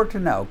good word to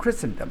know,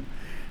 Christendom.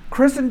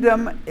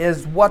 Christendom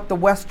is what the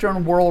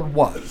Western world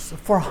was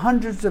for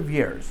hundreds of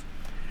years,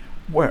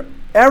 where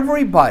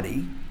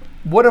everybody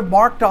would have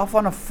marked off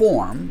on a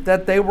form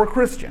that they were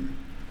Christian.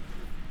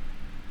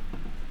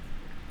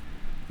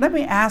 Let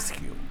me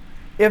ask you,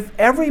 if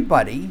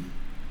everybody,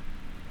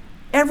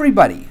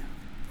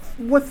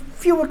 with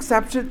few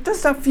exceptions,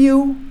 just a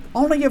few,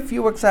 only a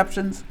few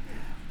exceptions,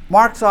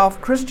 marks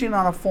off Christian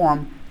on a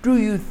form, do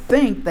you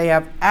think they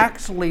have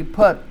actually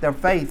put their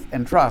faith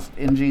and trust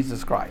in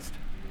Jesus Christ?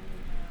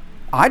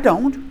 I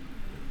don't.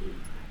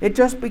 It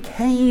just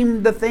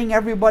became the thing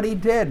everybody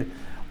did.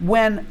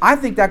 When I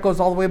think that goes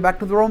all the way back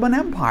to the Roman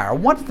Empire.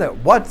 Once the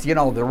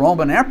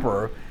Roman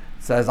emperor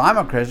says, I'm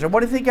a Christian,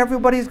 what do you think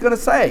everybody's going to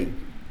say?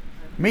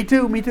 Me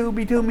too, me too,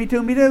 me too, me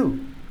too, me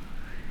too.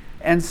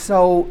 And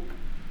so,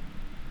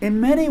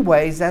 in many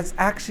ways, that's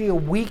actually a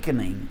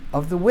weakening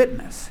of the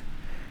witness,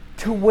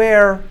 to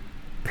where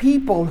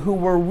people who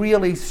were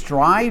really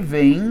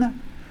striving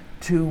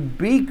to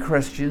be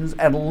Christians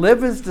and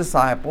live as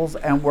disciples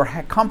and were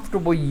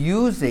comfortable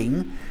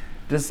using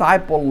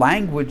disciple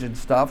language and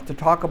stuff to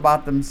talk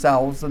about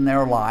themselves and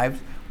their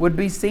lives would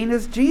be seen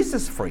as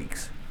Jesus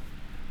freaks.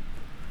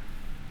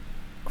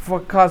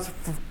 Because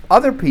for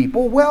other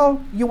people,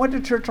 well, you went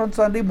to church on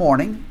Sunday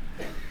morning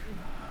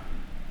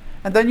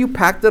and then you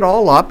packed it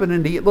all up in a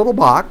neat little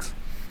box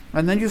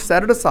and then you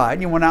set it aside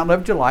and you went out and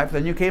lived your life.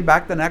 Then you came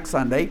back the next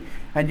Sunday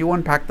and you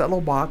unpacked that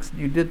little box and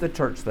you did the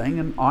church thing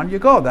and on you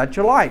go. That's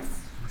your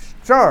life.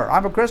 Sure,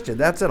 I'm a Christian.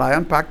 That's it. I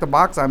unpacked the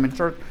box. I'm in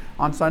church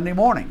on Sunday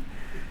morning.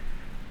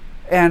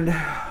 And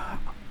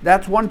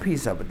that's one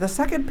piece of it. The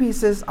second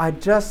piece is I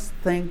just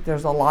think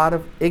there's a lot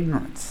of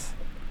ignorance.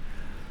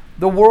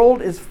 The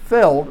world is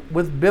filled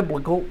with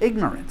biblical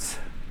ignorance,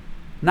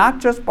 not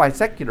just by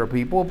secular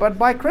people, but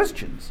by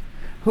Christians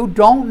who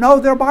don't know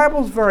their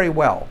Bibles very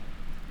well.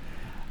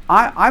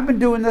 I've been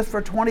doing this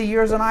for 20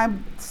 years and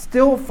I'm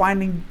still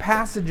finding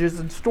passages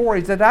and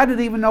stories that I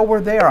didn't even know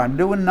were there. I'm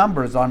doing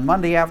numbers on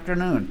Monday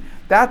afternoon.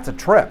 That's a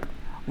trip,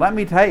 let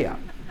me tell you.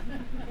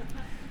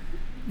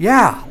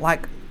 Yeah,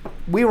 like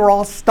we were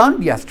all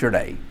stunned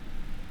yesterday.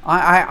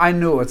 I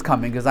knew it was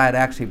coming because I had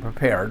actually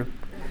prepared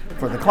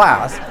for the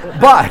class,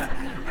 but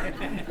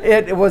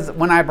it was,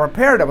 when I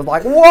prepared, it was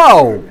like,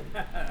 whoa,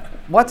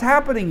 what's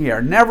happening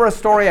here? Never a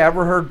story I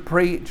ever heard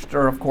preached,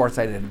 or of course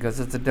I didn't because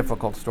it's a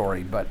difficult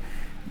story, but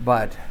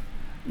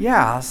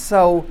yeah,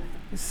 so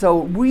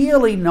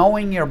really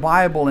knowing your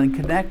Bible and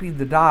connecting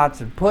the dots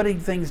and putting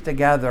things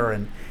together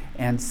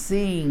and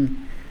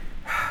seeing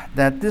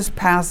that this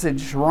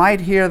passage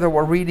right here that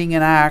we're reading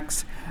in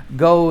Acts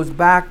goes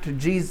back to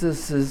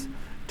Jesus'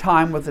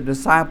 time with the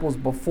disciples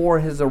before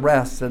his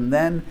arrest, and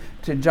then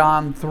to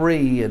John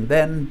 3, and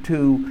then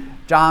to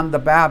John the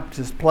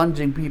Baptist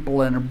plunging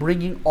people in, and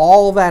bringing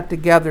all that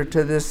together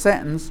to this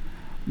sentence.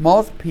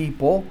 Most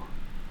people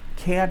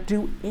can't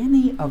do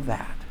any of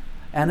that,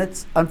 and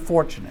it's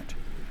unfortunate.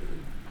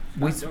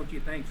 Don't you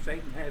think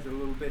Satan has a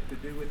little bit to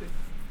do with it?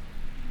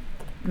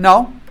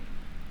 No,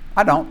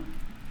 I don't.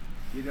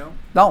 You don't?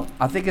 No,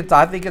 I think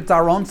it's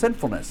our own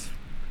sinfulness.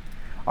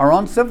 Our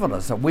own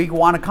sinfulness. So we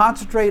want to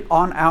concentrate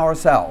on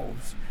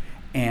ourselves.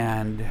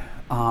 And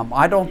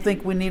I don't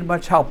think we need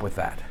much help with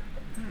that.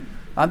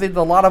 I think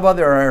there's a lot of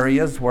other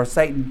areas where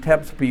Satan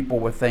tempts people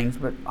with things,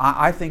 but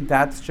I think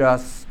that's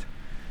just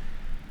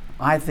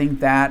a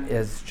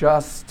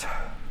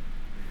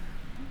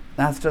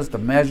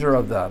measure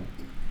of the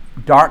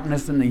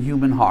darkness in the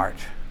human heart.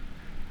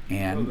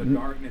 And so the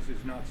darkness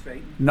is not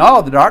Satan?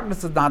 No, the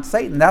darkness is not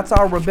Satan. That's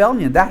our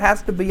rebellion. That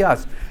has to be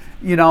us.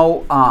 You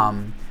know,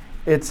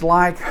 it's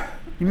like,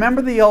 you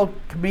remember the old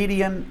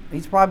comedian?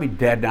 He's probably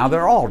dead now.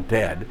 They're all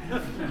dead.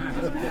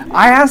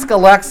 I asked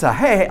Alexa,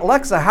 hey,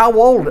 Alexa, how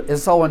old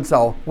is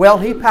so-and-so? Well,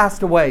 he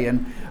passed away.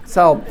 And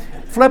so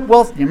Flip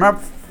Wilson, you remember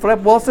Flip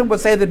Wilson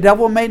would say, the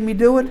devil made me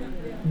do it?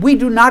 We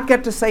do not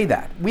get to say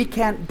that. We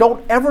can't,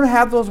 don't ever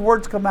have those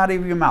words come out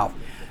of your mouth.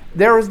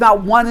 There is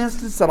not one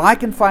instance that I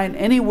can find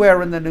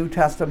anywhere in the New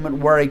Testament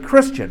where a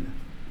Christian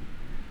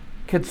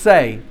could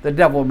say, the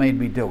devil made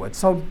me do it.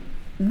 So,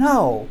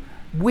 no,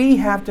 we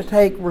have to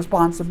take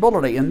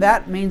responsibility, and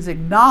that means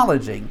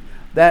acknowledging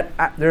that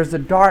there's a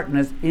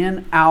darkness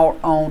in our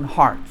own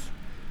hearts.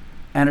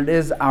 And it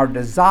is our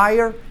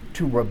desire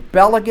to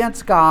rebel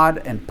against God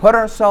and put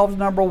ourselves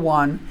number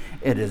one.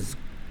 It is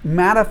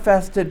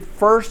manifested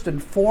first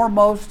and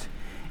foremost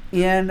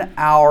in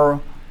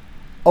our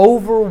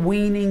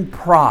overweening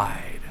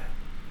pride.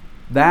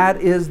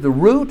 That is the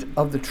root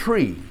of the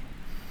tree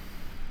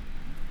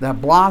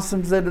that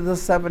blossoms into the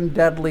 7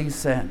 deadly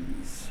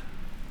sins.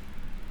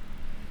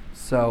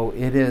 So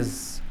it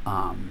is,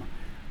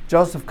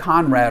 Joseph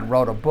Conrad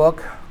wrote a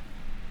book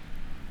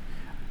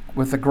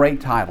with a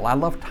great title. I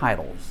love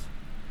titles.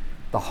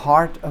 The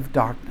Heart of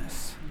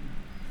Darkness.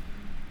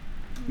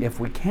 If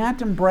we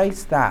can't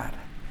embrace that,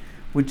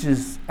 which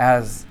is,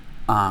 as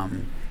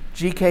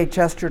G.K.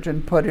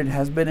 Chesterton put it,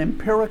 has been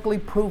empirically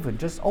proven.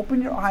 Just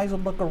open your eyes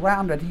and look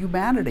around at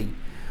humanity.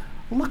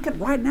 Look at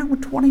right now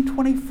in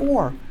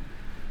 2024.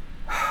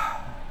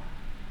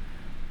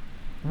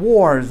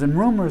 wars and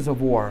rumors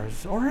of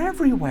wars are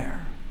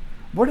everywhere.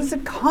 Where does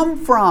it come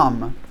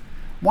from?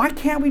 Why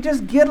can't we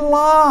just get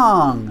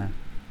along?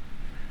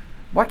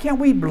 Why can't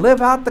we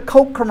live out the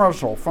Coke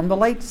commercial from the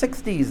late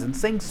 60s and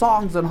sing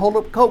songs and hold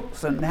up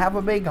Cokes and have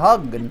a big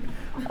hug and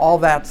all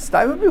that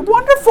stuff? It would be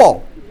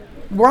wonderful,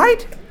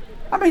 right?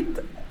 I mean,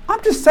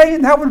 I'm just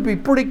saying that would be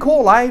pretty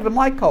cool. I even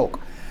like Coke.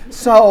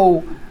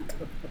 So,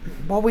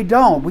 well, we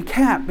don't. We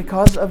can't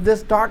because of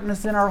this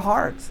darkness in our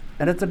hearts.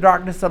 And it's a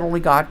darkness that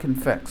only God can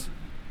fix.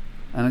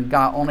 And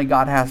only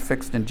God has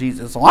fixed in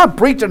Jesus. So I'm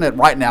preaching it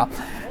right now.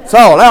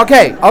 So,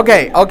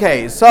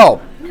 okay.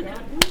 So,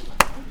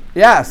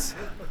 yes.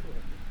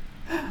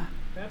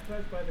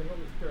 Baptized by the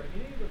Holy Spirit.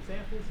 Any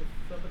examples of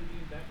somebody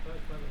being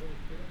baptized by the Holy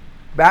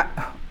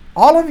Spirit?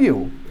 All of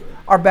you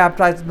are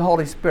baptized in the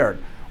Holy Spirit.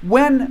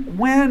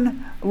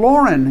 When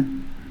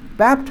Lauren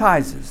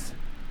baptizes,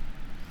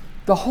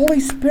 the Holy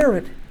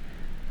Spirit,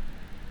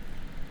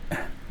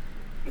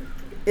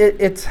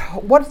 it's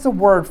what's the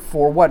word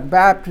for what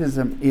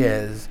baptism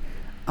is?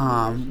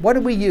 What do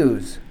we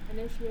use?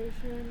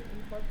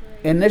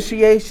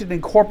 Initiation,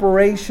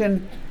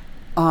 incorporation,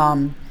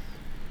 and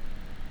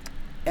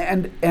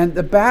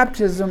the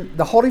baptism,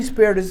 the Holy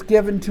Spirit is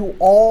given to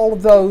all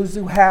those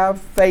who have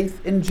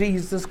faith in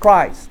Jesus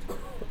Christ.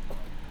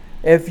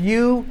 If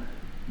you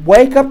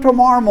wake up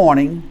tomorrow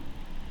morning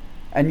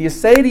and you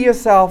say to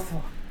yourself,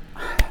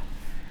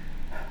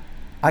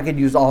 I could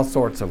use all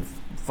sorts of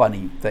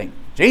funny things.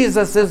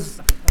 Jesus is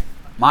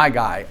my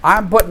guy.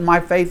 I'm putting my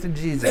faith in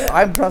Jesus.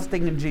 I'm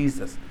trusting in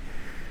Jesus.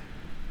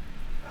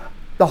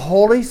 The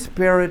Holy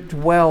Spirit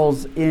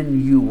dwells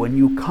in you when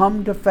you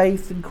come to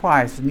faith in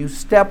Christ and you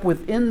step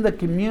within the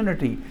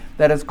community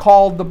that is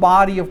called the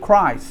body of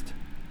Christ.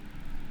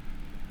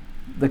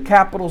 The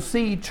capital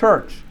C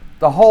Church,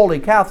 the Holy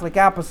Catholic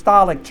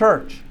Apostolic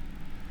Church.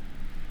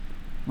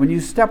 When you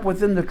step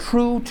within the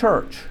true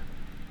church,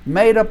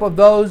 made up of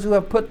those who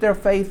have put their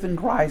faith in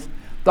Christ,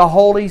 the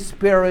Holy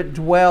Spirit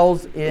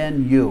dwells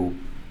in you.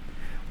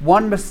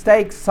 One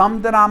mistake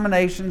some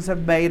denominations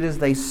have made is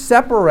they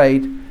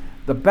separate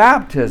the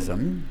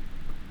baptism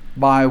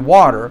by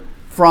water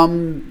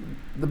from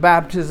the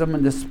baptism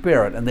in the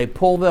Spirit, and they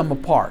pull them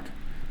apart,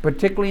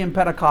 particularly in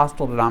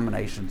Pentecostal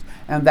denominations,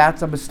 and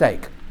that's a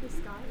mistake.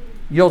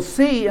 You'll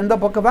see in the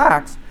book of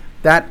Acts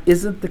that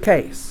isn't the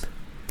case.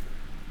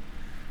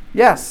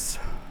 Yes?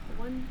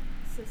 One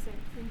succinct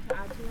thing to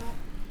add to that.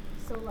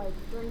 So, like,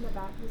 during the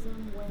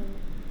baptism, when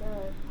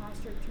the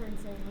pastor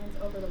turns their hands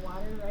over the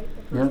water, right?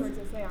 The first words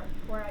they say are,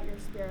 pour out your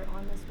Spirit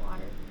on this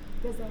water.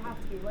 Because they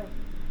have to be lit.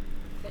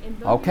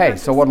 Okay,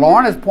 so what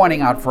Lauren is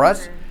pointing out for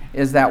us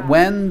is that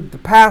when the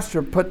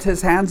pastor puts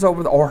his hands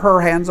over or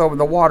her hands over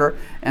the water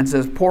and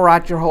says, pour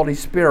out your Holy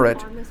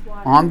Spirit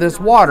on this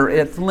water,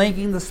 it's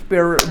linking the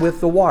Spirit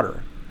with the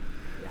water.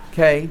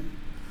 Okay?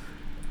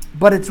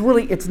 But it's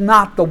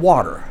not the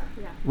water,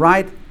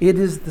 right? It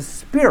is the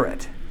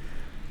Spirit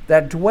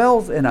that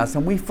dwells in us,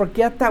 and we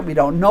forget that. We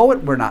don't know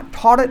it. We're not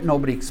taught it.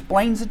 Nobody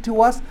explains it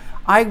to us.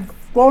 I've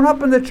grown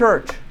up in the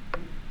church.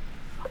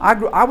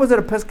 I was an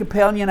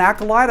Episcopalian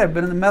acolyte. I've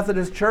been in the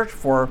Methodist Church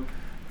for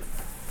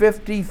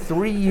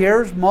 53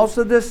 years. Most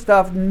of this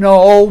stuff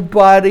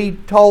nobody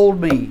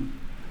told me.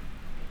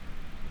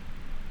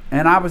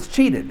 And I was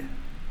cheated.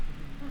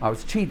 A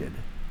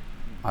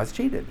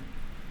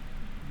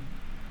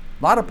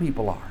lot of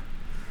people are.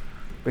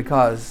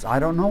 Because I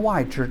don't know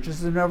why.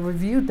 Churches have never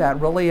viewed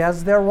that really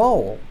as their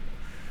role.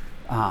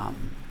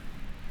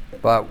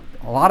 But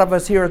a lot of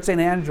us here at St.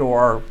 Andrew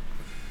are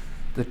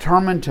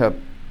determined to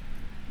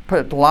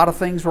put a lot of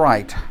things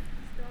right.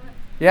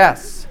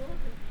 Yes.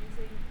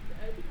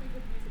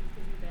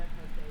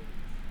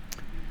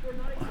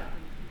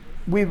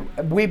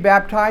 We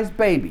baptize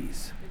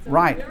babies,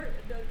 right? I mean,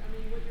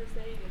 what you're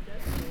saying, it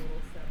does seem a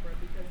little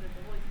separate, because if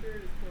the Holy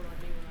Spirit is poured on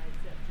me when I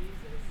accept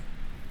Jesus,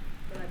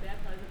 but I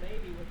baptize a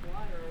baby with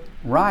water,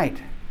 right? how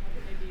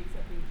can they be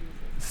accepting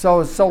Jesus?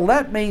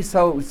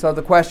 So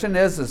the question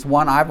is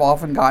one I've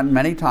often gotten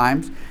many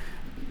times.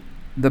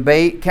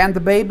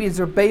 Is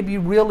a baby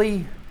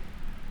really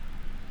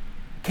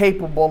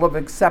capable of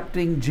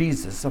accepting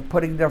Jesus, of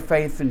putting their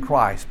faith in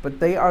Christ? But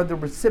they are the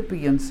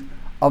recipients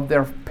of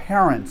their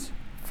parents'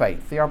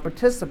 faith. They are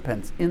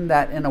participants in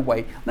that in a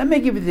way. Let me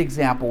give you the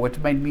example which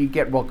made me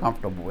get real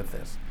comfortable with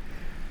this.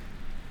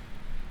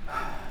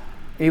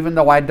 Even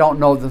though I don't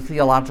know the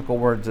theological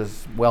words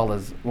as well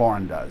as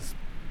Lauren does,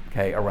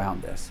 okay,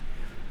 around this.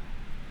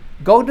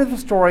 Go to the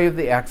story of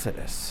the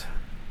Exodus.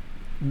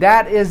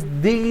 That is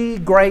the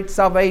great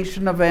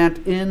salvation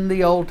event in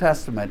the Old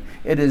Testament.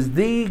 It is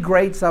the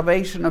great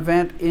salvation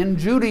event in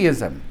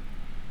Judaism,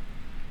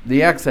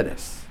 the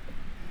Exodus.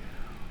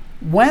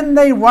 When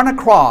they run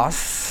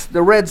across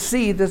the Red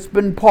Sea that's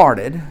been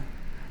parted,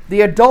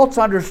 the adults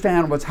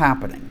understand what's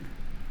happening.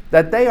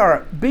 That they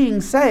are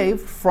being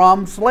saved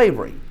from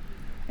slavery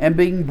and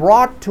being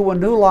brought to a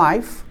new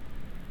life,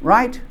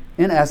 right,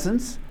 in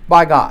essence,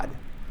 by God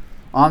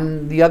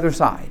on the other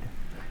side.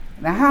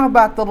 Now, how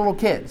about the little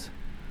kids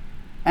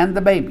and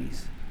the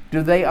babies?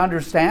 Do they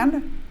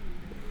understand?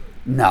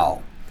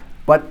 No.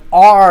 But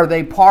are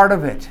they part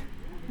of it?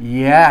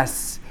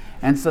 Yes.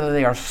 And so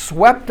they are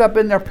swept up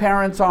in their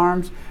parents'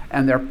 arms,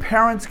 and their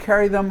parents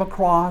carry them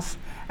across,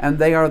 and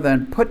they are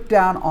then put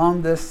down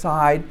on this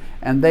side,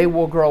 and they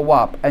will grow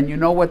up. And you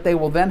know what they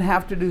will then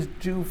have to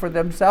do for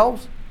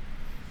themselves?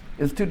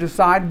 Is to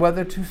decide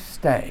whether to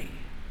stay.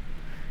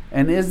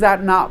 And is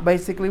that not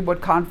basically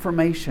what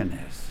confirmation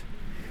is?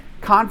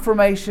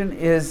 Confirmation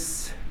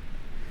is,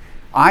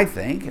 I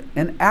think,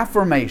 an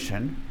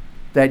affirmation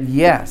that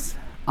yes,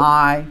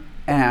 I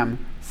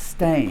am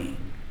staying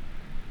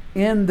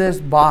in this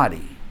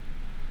body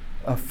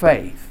of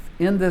faith,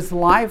 in this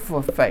life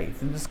of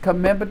faith, in this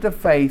commitment to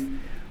faith,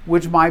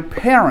 which my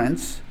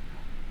parents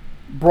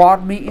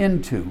brought me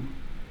into,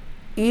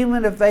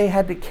 even if they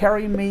had to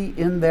carry me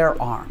in their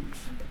arms.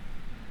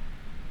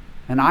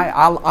 And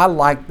I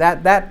like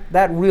that.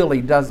 That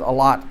really does a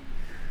lot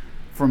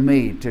for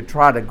me to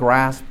try to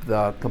grasp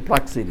the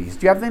complexities.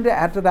 Do you have anything to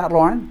add to that,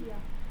 Lauren? Yeah.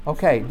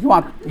 Okay. You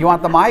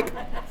want the mic?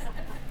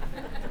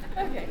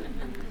 Okay.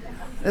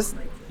 This,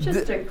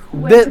 Just a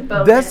quick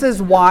bonus. This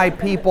is why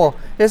people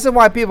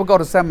go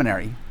to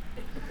seminary.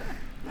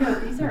 No,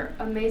 these are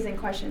amazing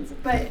questions.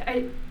 But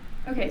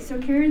so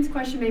Karen's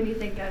question made me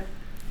think of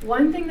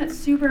one thing that's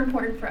super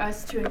important for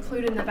us to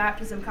include in the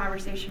baptism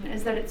conversation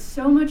is that it's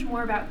so much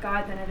more about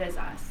God than it is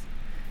us.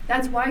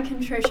 That's why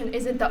contrition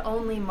isn't the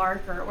only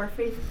marker, or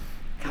faith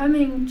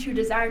coming to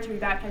desire to be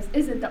baptized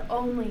isn't the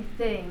only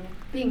thing,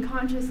 being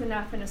conscious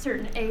enough in a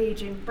certain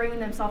age and bringing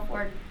themselves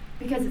forward,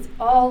 because it's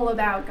all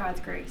about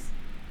God's grace.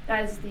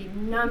 That is the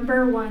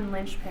number one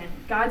linchpin.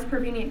 God's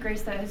prevenient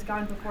grace that has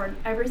gone before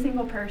every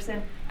single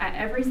person at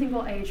every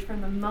single age from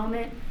the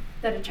moment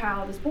that a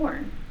child is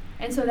born.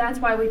 And so that's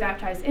why we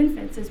baptize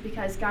infants, is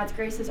because God's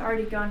grace has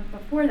already gone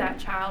before that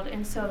child.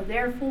 And so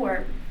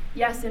therefore,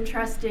 yes,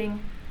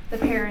 entrusting the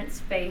parents'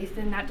 faith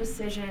in that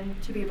decision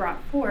to be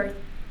brought forth,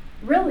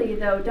 really,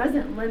 though,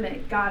 doesn't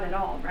limit God at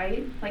all,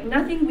 right? Like,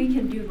 nothing we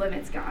can do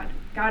limits God.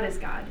 God is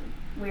God.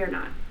 We are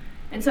not.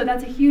 And so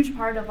that's a huge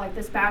part of like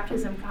this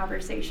baptism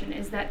conversation,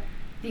 is that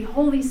the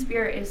Holy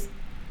Spirit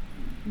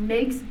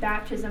makes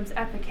baptisms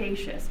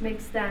efficacious,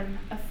 makes them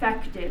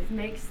effective,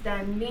 makes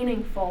them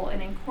meaningful,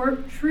 and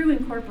true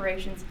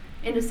incorporations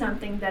into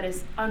something that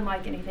is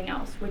unlike anything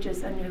else, which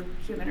is a new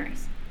human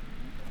race.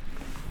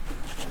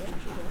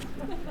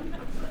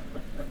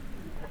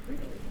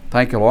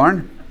 Thank you,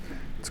 Lauren.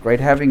 It's great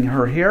having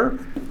her here.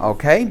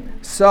 Okay,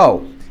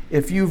 so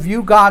if you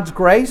view God's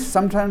grace,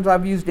 sometimes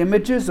I've used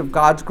images of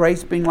God's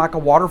grace being like a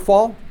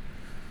waterfall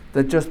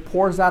that just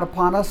pours out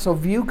upon us. So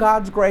view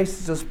God's grace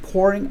as just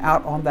pouring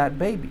out on that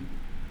baby.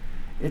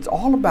 It is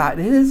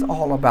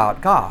all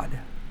about God,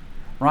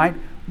 right?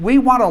 We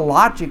want to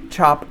logic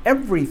chop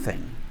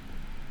everything.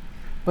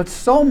 But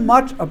so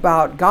much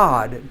about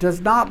God does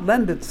not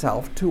lend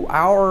itself to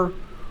our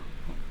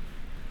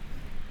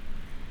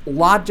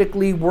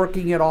logically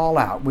working it all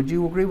out. Would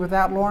you agree with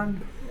that,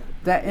 Lauren?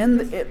 That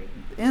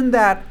in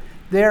that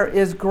there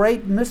is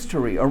great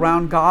mystery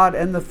around God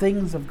and the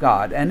things of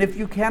God. And if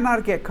you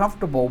cannot get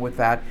comfortable with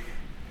that,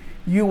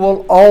 you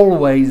will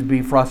always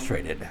be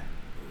frustrated.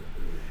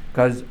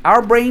 Because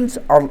our brains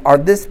are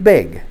this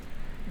big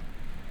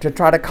to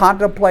try to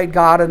contemplate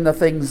God and the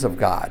things of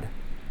God.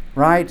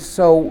 Right?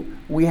 So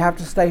we have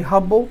to stay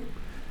humble.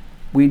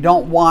 We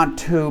don't want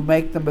to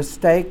make the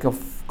mistake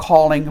of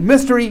calling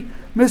mystery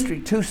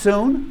too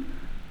soon,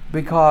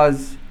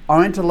 because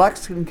our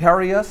intellects can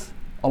carry us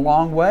a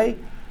long way.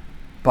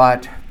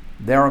 But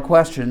there are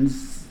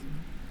questions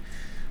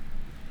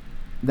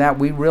that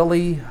we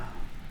really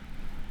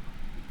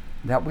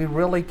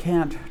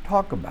can't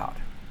talk about.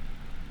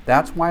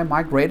 That's why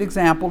my great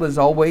example is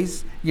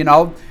always,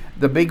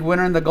 the big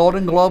winner in the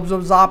Golden Globes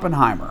was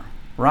Oppenheimer,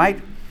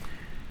 right?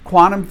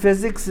 Quantum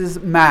physics is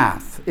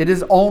math. It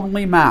is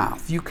only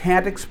math. You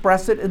can't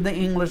express it in the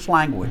English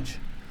language.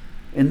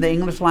 In the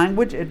English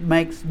language, it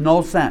makes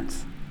no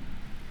sense.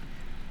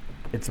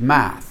 It's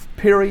math.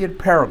 Period,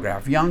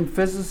 paragraph. Young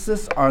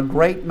physicists are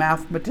great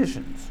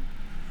mathematicians.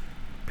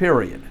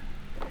 Period.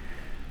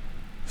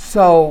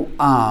 So,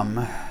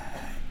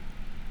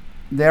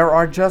 there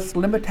are just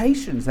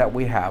limitations that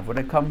we have when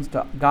it comes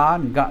to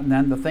God and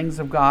then the things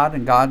of God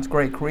and God's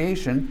great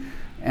creation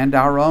and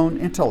our own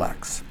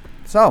intellects.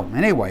 So,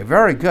 anyway,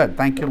 very good.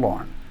 Thank you,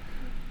 Lauren.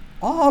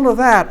 All of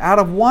that out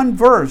of one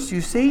verse,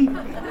 you see?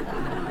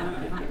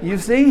 You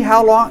see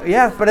how long?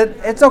 Yes, but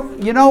it's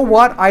okay. You know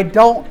what? I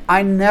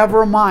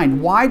never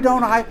mind. Why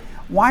don't I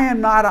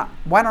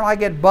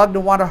get bugged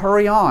and want to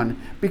hurry on?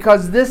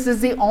 Because this is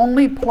the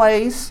only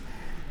place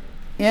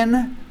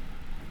there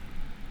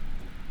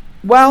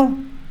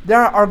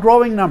are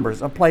growing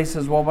numbers of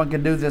places where one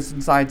can do this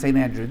inside St.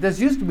 Andrew.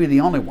 This used to be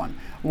the only one.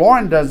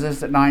 Lauren does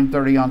this at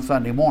 9:30 on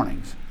Sunday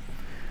mornings.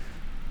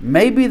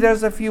 Maybe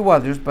there's a few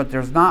others, but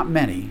there's not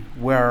many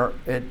where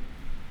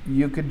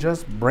you could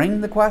just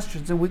bring the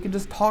questions and we could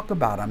just talk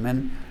about them.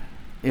 And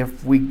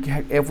if we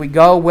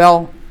go,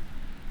 well,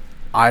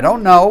 I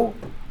don't know,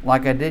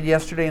 like I did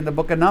yesterday in the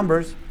book of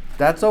Numbers,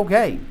 that's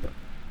okay.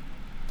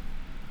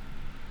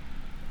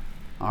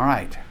 All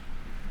right.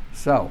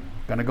 So,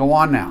 Going to go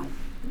on now.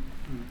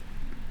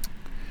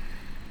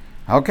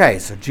 Okay,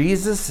 so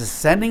Jesus is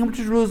sending them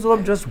to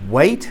Jerusalem. Just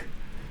wait.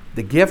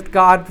 The gift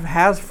God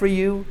has for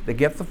you, the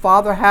gift the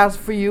Father has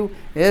for you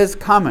is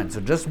coming.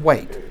 So just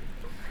wait.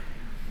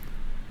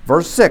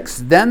 Verse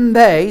 6, then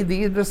they,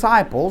 the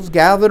disciples,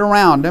 gathered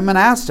around him and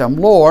asked him,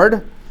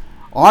 Lord,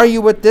 are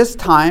you at this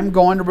time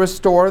going to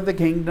restore the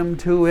kingdom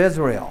to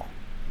Israel?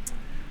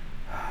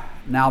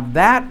 Now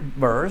that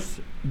verse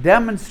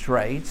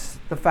demonstrates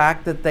the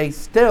fact that they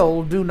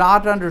still do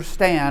not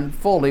understand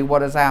fully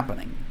what is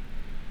happening.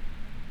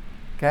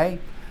 Okay?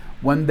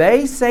 When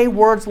they say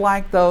words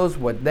like those,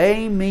 what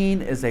they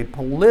mean is a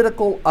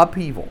political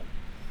upheaval.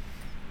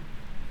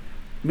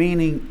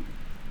 Meaning,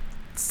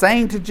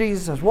 saying to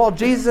Jesus, well,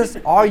 Jesus,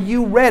 are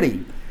you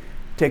ready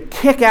to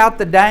kick out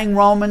the dang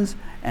Romans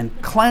and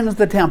cleanse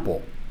the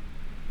temple?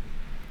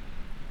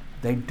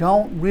 They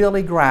don't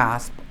really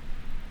grasp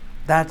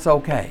that's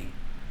okay.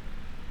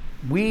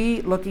 We,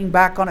 looking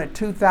back on it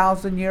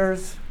 2,000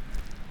 years,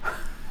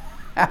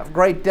 have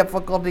great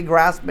difficulty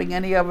grasping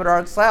any of it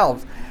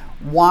ourselves.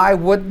 Why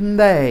wouldn't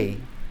they?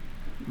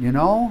 You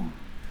know,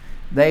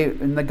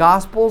 in the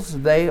Gospels,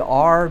 they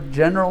are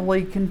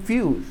generally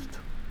confused,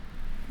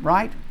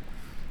 right?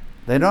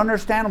 They don't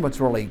understand what's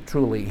really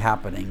truly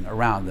happening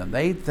around them.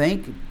 They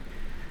think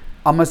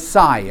a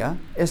Messiah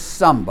is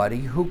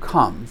somebody who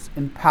comes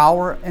in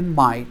power and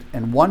might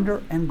and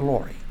wonder and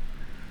glory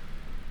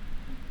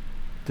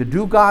to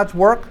do God's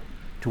work,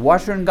 to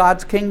usher in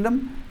God's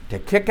kingdom, to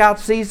kick out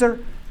Caesar,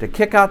 to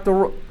kick out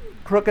the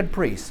crooked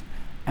priests.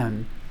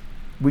 And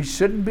we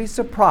shouldn't be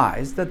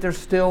surprised that they're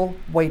still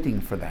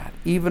waiting for that,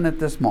 even at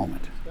this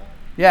moment.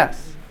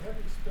 Yes?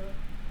 Having spent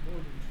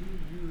more than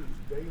 2 years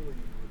daily with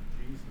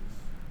Jesus,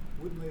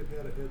 wouldn't they have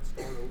had a head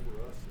start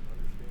over us in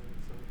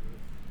understanding some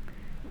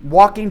of this?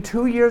 Walking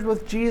 2 years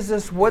with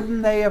Jesus,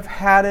 wouldn't they have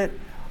had it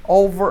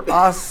over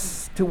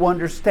us to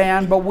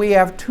understand? But we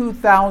have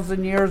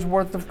 2,000 years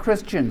worth of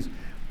Christians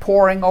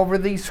poring over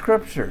these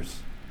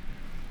scriptures.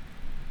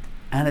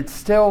 And it's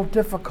still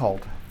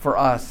difficult for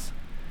us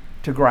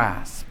to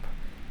grasp.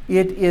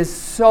 It is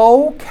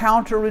so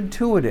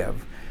counterintuitive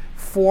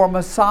for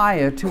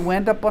Messiah to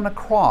end up on a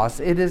cross.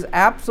 It is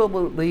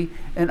absolutely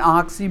an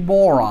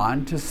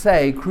oxymoron to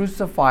say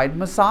crucified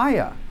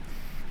Messiah.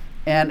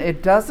 And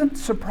it doesn't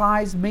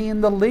surprise me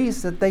in the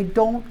least that they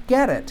don't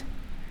get it.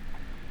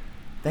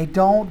 They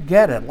don't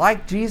get it.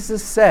 Like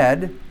Jesus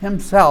said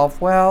himself,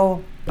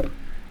 well,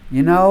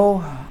 you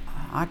know,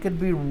 I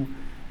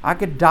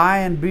could die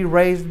and be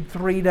raised in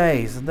 3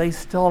 days, and they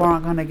still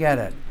aren't going to get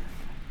it.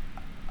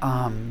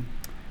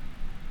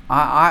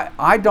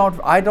 I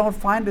don't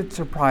find it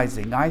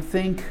surprising. I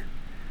think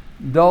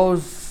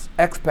those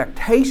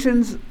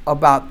expectations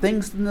about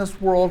things in this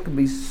world can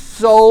be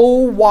so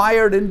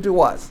wired into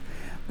us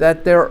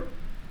that they're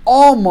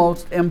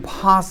almost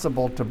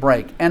impossible to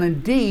break. And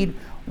indeed,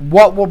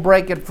 what will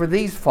break it for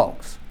these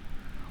folks?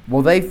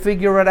 Will they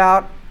figure it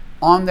out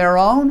on their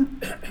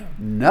own?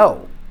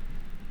 No.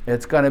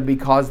 It's going to be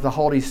because the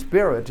Holy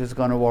Spirit is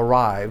going to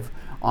arrive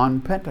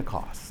on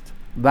Pentecost.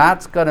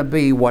 That's going to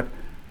be what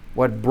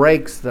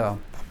breaks the,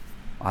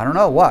 I don't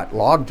know what,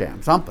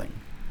 logjam, something.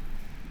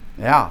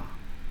 Yeah.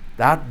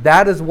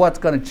 That is what's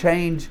going to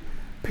change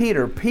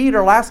Peter.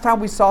 Peter, last time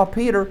we saw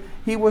Peter,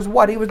 he was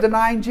what? He was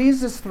denying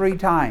Jesus 3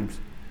 times.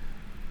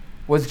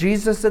 Was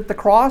Jesus at the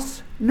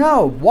cross?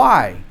 No.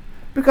 Why?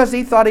 Because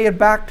he thought he had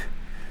backed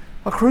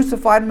a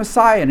crucified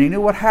Messiah, and he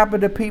knew what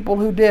happened to people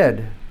who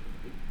did.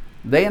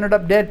 They ended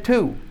up dead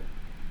too.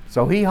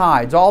 So he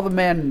hides. All the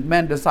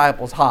men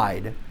disciples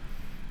hide.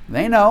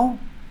 They know.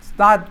 It's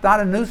not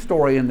a new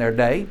story in their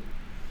day.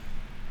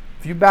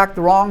 If you back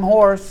the wrong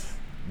horse,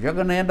 you're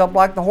going to end up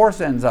like the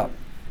horse ends up.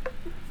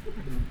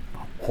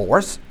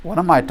 Horse? What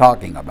am I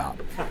talking about?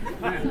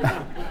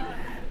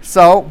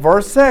 So,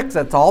 verse 6,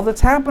 that's all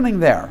that's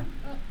happening there.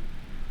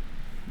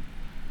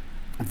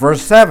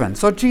 Verse 7,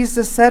 so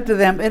Jesus said to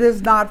them, it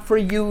is not for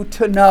you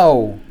to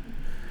know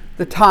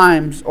the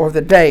times or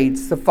the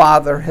dates the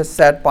Father has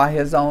set by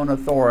his own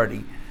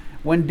authority.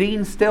 When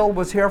Dean Still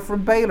was here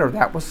from Baylor,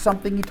 that was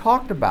something he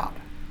talked about.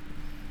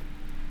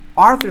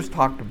 Arthur's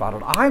talked about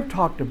it. I've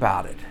talked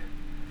about it.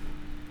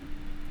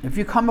 If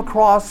you come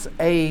across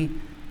a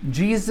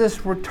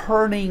Jesus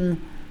returning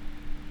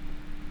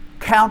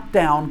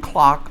countdown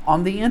clock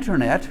on the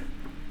internet,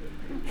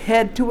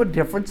 head to a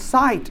different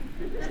site.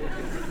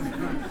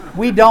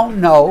 We don't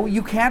know.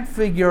 You can't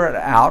figure it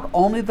out.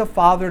 Only the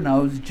Father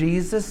knows.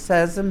 Jesus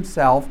says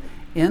himself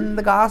in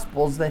the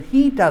Gospels that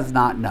he does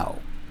not know.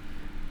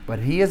 But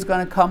he is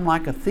going to come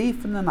like a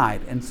thief in the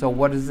night. And so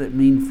what does it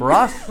mean for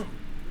us?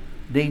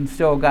 Dean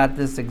Still got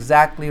this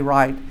exactly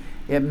right.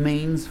 It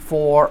means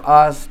for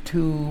us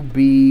to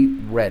be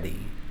ready.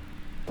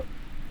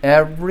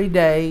 Every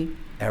day,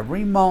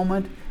 every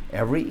moment,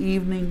 every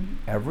evening,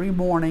 every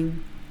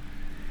morning.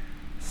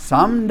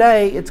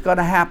 Someday it's going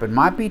to happen.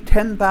 Might be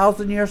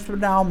 10,000 years from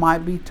now,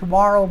 might be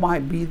tomorrow,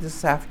 might be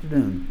this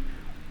afternoon.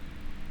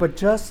 But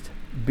just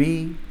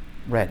be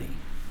ready.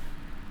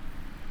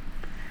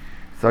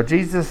 So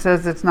Jesus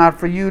says it's not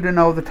for you to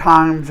know the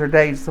times or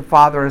dates the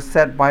Father has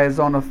set by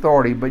his own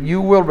authority, but you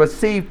will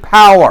receive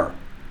power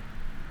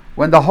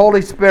when the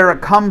Holy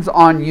Spirit comes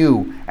on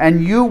you,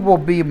 and you will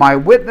be my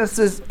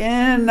witnesses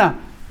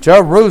in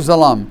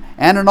Jerusalem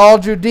and in all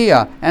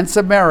Judea and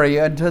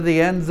Samaria and to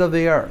the ends of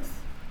the earth.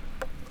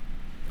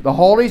 The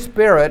Holy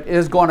Spirit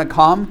is going to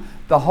come.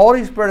 The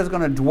Holy Spirit is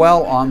going to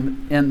dwell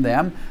in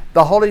them.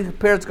 The Holy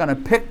Spirit is going to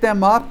pick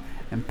them up,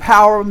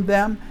 empower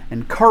them,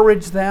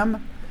 encourage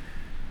them,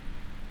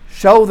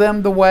 show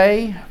them the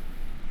way,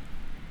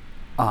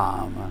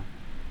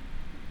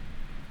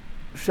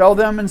 show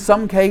them in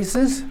some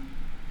cases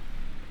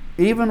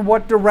even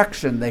what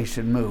direction they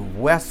should move,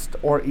 west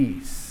or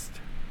east.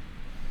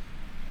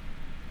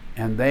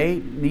 And they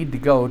need to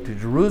go to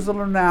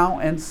Jerusalem now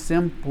and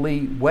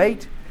simply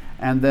wait.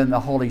 And then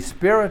the Holy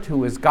Spirit,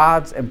 who is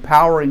God's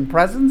empowering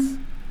presence,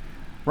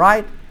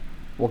 right,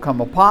 will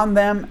come upon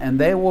them, and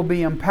they will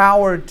be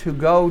empowered to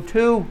go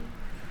to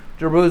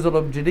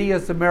Jerusalem, Judea,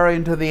 Samaria,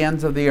 and to the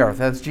ends of the earth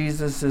as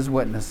Jesus'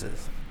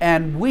 witnesses.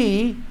 And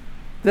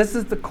this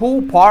is the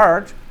cool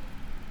part,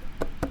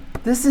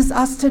 this is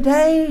us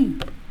today.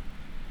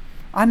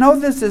 I know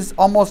this is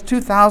almost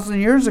 2,000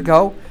 years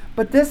ago,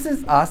 but this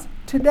is us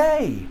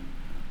today.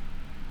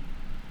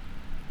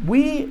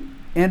 We,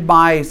 in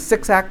my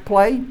 6-act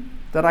play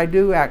that I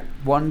do, Act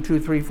 1, 2,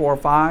 3, 4,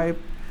 5.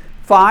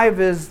 5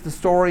 is the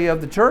story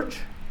of the church.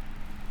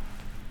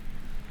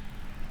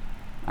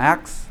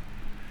 Acts,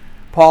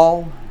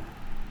 Paul,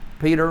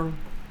 Peter,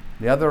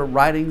 the other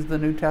writings of the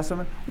New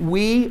Testament.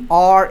 We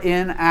are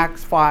in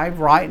Acts 5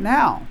 right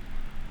now.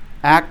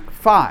 Act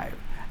 5.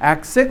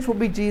 Act 6 will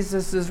be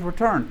Jesus'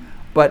 return.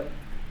 But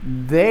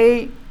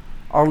they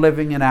are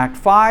living in Act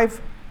 5.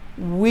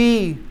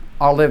 We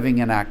are living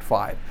in Act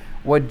 5.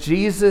 What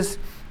Jesus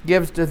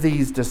gives to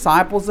these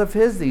disciples of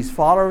his, these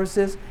followers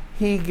his,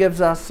 he gives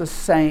us the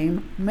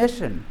same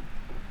mission.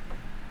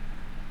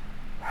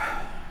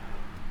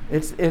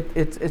 It's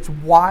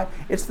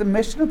the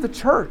mission of the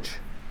church.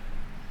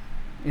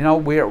 You know,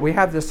 we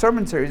have this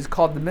sermon series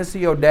called the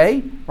Missio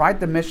Dei, right?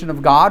 The mission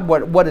of God.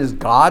 What is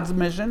God's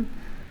mission?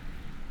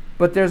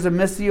 But there's a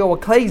Missio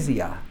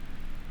Ecclesia.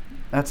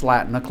 That's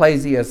Latin.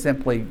 Ecclesia is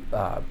simply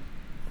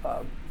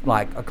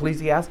like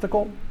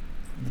ecclesiastical,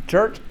 the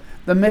church.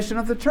 The mission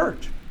of the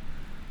church.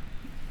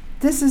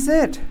 This is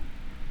it.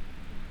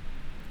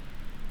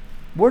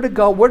 We're to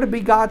go. We're to be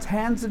God's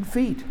hands and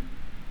feet.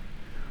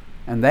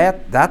 And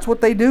that's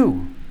what they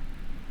do.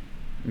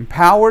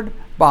 Empowered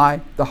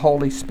by the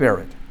Holy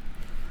Spirit.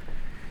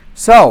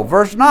 So,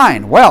 verse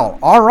 9. Well,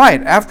 all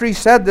right. After he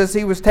said this,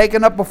 he was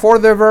taken up before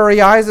their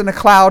very eyes, and a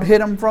cloud hid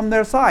him from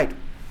their sight.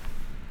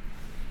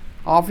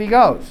 Off he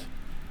goes.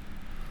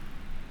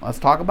 Let's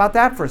talk about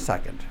that for a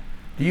second.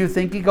 Do you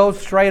think he goes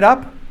straight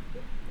up?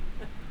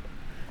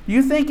 Do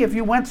you think if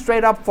you went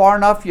straight up far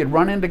enough, you'd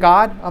run into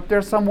God up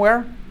there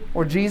somewhere?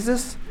 Or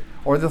Jesus?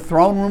 Or the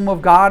throne room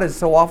of God is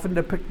so often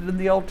depicted in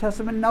the Old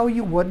Testament? No,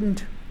 you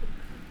wouldn't.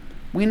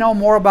 We know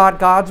more about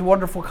God's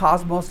wonderful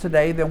cosmos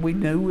today than we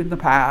knew in the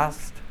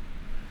past.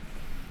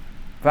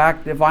 In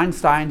fact, if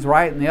Einstein's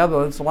right and the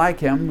others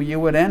like him,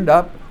 you would end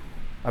up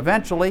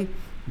eventually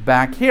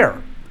back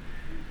here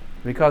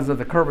because of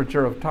the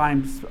curvature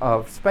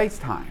of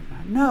space-time.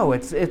 No,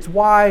 it's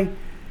why,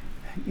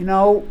 you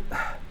know,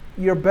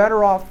 you're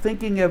better off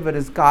thinking of it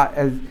as God,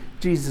 as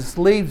Jesus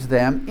leaves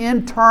them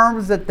in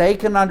terms that they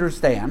can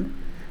understand,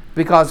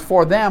 because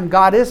for them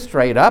God is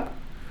straight up,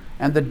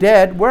 and the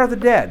dead, where are the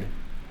dead?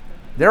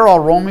 They're all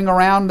roaming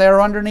around there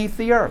underneath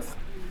the earth.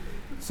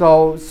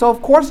 So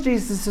of course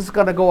Jesus is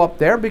going to go up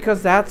there,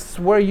 because that's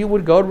where you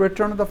would go to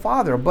return to the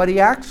Father. But he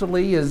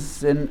actually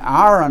is, in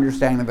our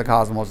understanding of the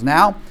cosmos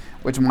now,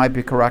 which might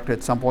be correct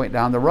at some point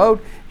down the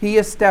road, he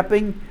is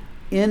stepping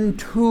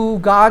into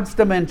God's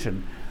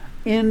dimension,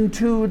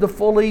 into the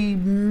fully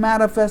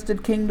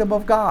manifested kingdom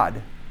of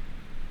God.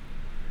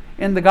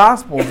 In the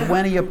Gospels,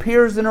 when he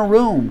appears in a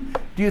room,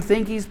 do you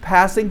think he's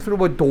passing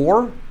through a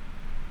door?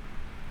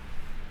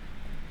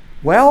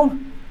 Well,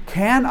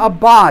 can a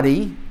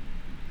body,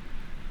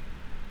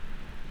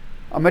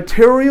 a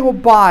material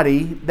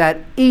body that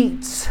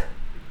eats,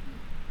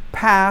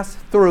 pass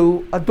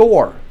through a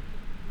door?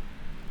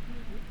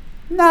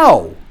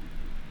 No.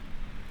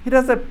 He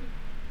doesn't.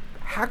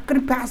 How could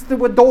he pass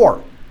through a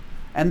door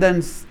and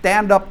then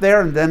stand up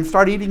there and then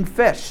start eating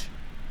fish?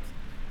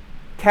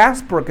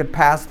 Casper could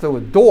pass through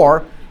a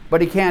door, but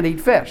he can't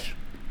eat fish.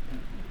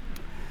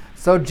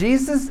 So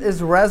Jesus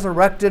is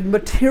resurrected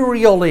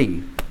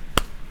materially.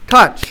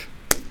 Touch.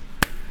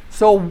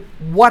 So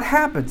what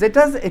happens?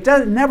 It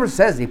never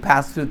says he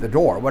passed through the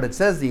door. What it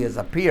says, he has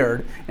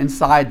appeared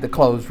inside the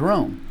closed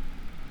room.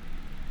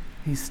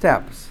 He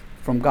steps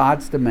from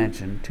God's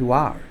dimension to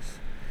ours.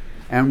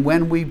 And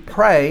when we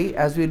pray,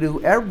 as we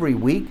do every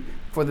week,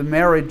 for the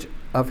marriage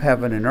of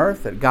heaven and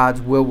earth, that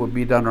God's will would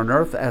be done on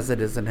earth as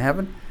it is in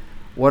heaven,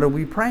 what are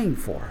we praying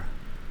for?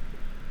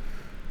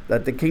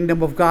 That the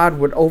kingdom of God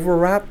would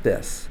overwrap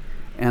this,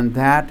 and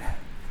that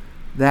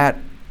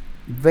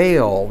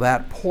veil,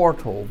 that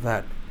portal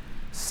that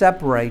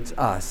separates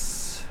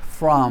us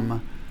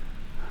from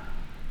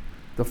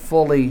the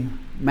fully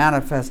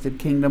manifested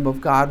kingdom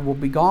of God will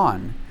be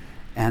gone,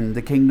 and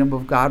the kingdom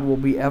of God will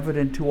be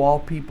evident to all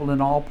people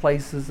in all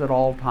places at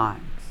all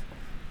times.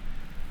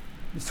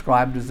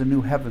 Described as the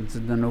new heavens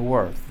and the new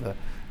earth.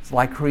 It's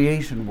like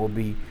creation will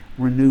be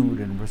renewed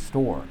and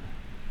restored.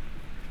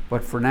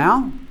 But for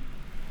now,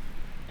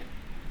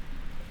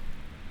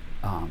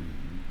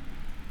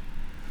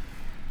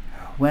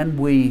 when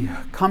we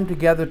come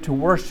together to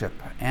worship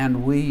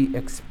and we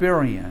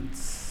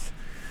experience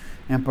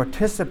and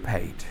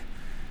participate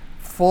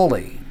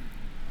fully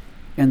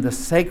in the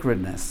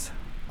sacredness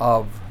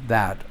of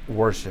that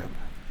worship,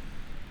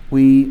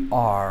 we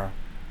are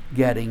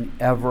getting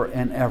ever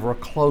and ever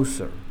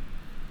closer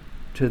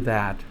to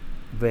that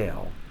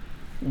veil.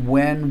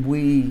 When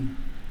we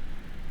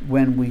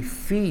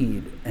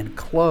feed and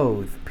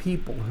clothe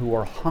people who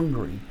are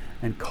hungry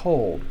and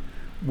cold,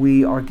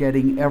 we are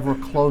getting ever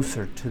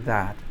closer to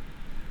that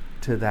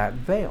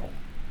veil.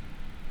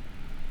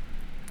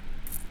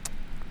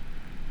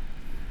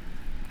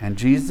 And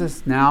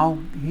Jesus, now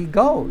he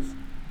goes.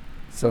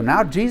 So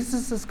now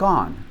Jesus is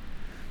gone.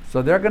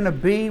 So they're going to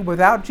be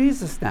without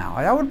Jesus now.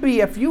 That would be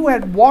if you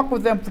had walked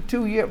with them for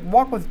 2 years,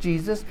 walked with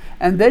Jesus,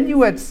 and then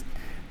you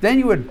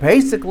had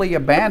basically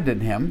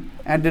abandoned him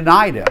and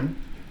denied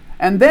him,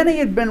 and then he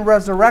had been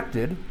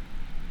resurrected,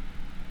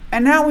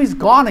 and now he's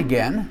gone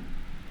again.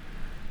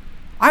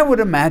 I would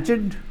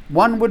imagine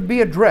one would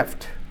be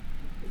adrift.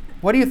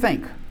 What do you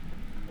think?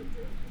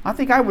 I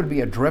think I would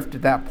be adrift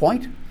at that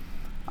point.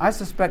 I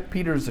suspect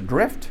Peter's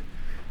adrift.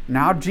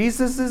 Now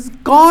Jesus is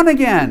gone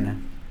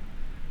again.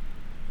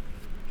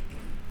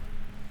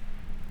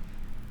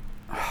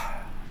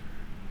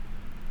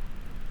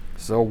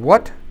 So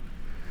what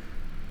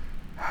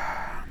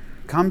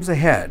comes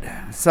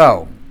ahead?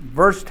 So,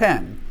 verse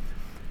 10.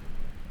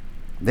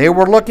 They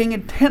were looking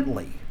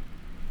intently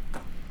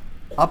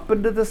up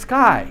into the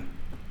sky.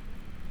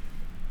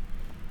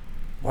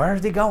 Where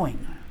is he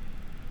going?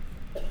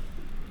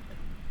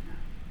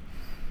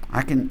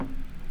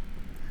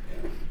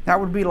 That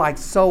would be like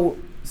so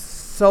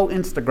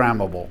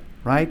Instagrammable,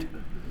 right?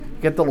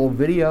 Get the little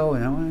video,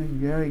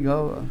 there you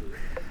go.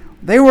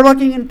 They were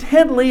looking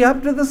intently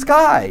up to the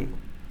sky,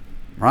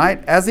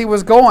 right, as he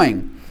was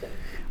going,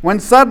 when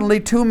suddenly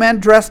 2 men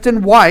dressed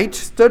in white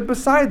stood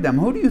beside them.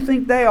 Who do you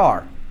think they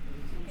are?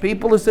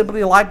 People who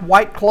simply like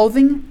white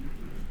clothing?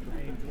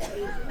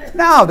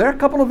 No, they're a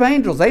couple of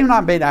angels. They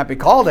may not be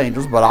called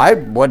angels, but I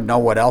wouldn't know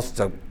what else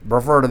to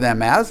refer to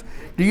them as.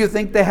 Do you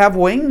think they have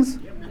wings?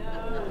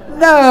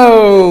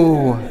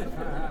 No.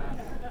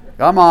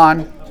 Come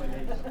on.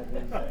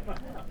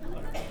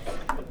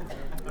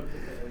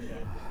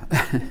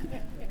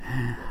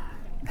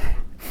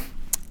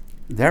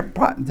 They're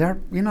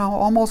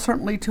almost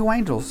certainly 2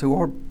 angels who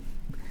are,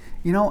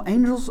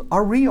 angels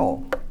are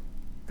real.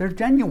 They're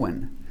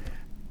genuine.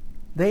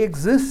 They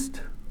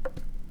exist.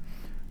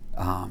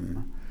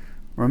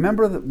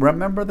 Remember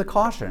the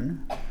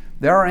caution.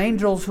 There are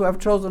angels who have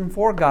chosen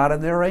for God,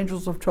 and there are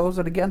angels who have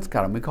chosen against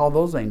God, and we call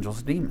those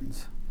angels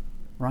demons.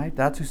 Right?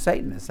 That's who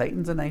Satan is.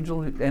 Satan's an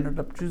angel who ended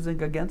up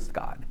choosing against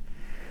God.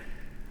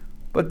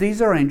 But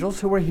these are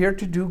angels who are here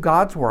to do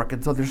God's work,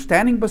 and so they're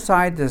standing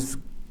beside this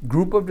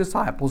group of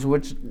disciples,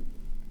 which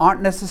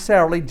aren't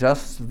necessarily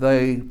just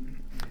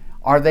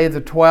are they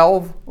the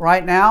 12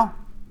 right now?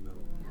 No.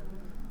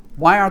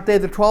 Why aren't they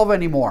the 12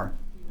 anymore?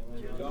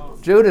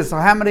 Judas. So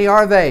how many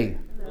are they?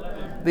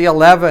 11. The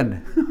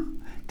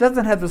 11.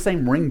 Doesn't have the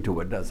same ring to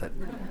it, does it?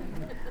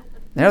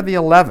 They're the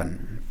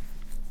 11.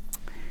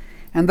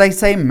 And they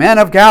say, Men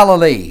of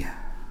Galilee,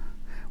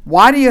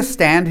 why do you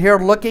stand here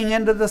looking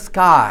into the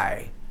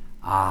sky?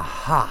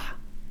 Aha.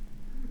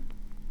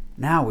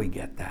 Now we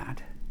get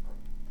that.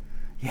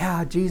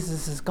 Yeah,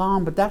 Jesus is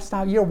gone,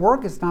 but your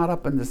work is not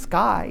up in the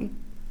sky.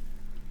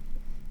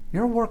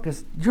 Your work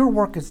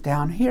is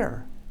down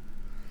here.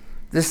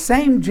 The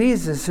same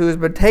Jesus who has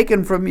been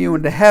taken from you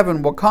into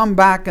heaven will come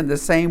back in the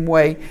same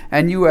way,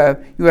 and you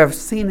have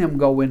seen him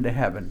go into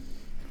heaven.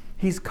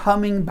 He's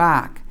coming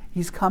back.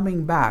 He's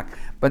coming back.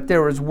 But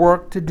there is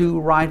work to do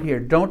right here.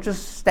 Don't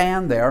just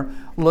stand there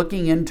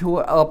looking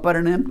up at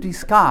an empty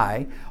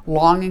sky,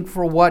 longing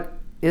for what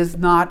is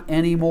not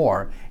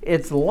anymore.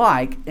 It's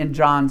like in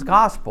John's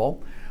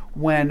Gospel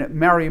when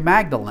Mary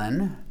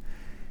Magdalene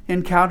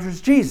encounters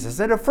Jesus.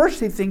 And at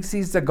first he thinks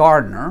he's the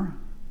gardener.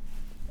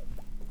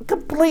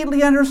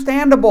 Completely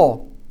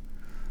understandable.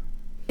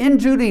 In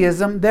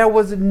Judaism, there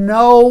was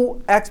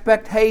no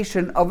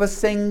expectation of a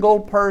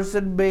single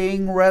person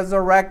being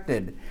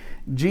resurrected.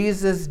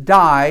 Jesus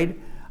died,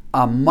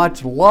 a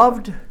much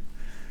loved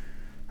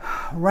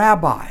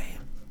rabbi.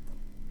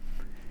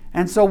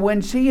 And so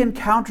when she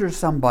encounters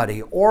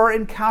somebody or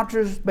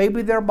encounters,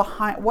 maybe they're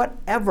behind,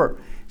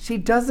 whatever, she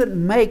doesn't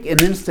make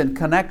an instant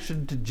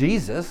connection to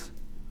Jesus.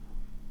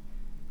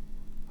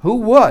 Who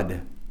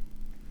would?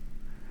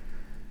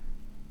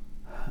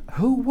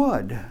 Who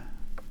would?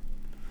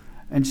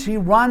 And she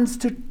runs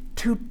to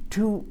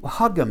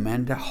hug him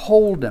and to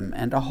hold him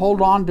and to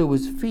hold on to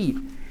his feet.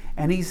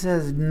 And he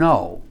says,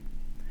 no.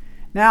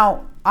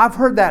 Now, I've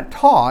heard that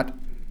taught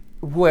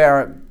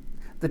where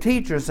the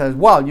teacher says,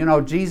 well,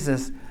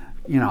 Jesus,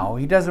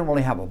 he doesn't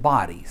really have a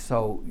body,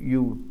 so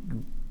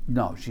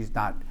no, she's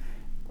not.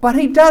 But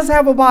he does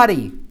have a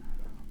body.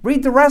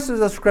 Read the rest of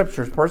the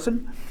scriptures,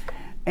 person.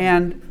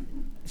 And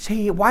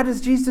why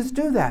does Jesus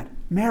do that?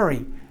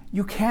 Mary,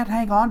 you can't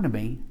hang on to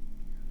me.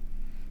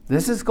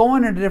 This is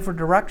going in a different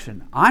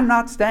direction. I'm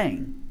not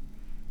staying.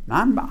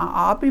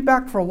 I'll be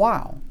back for a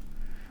while,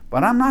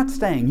 but I'm not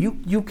staying.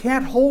 You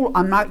can't hold.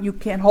 You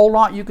can't hold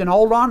on. You can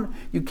hold on.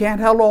 You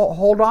can't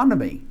hold on to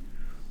me.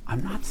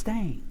 I'm not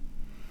staying.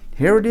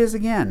 Here it is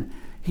again.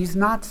 He's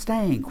not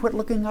staying. Quit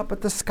looking up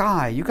at the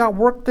sky. You got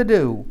work to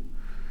do.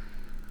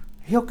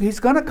 He's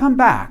going to come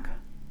back.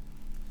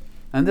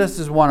 And this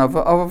is one of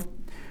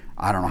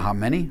I don't know how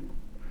many,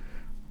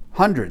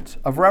 hundreds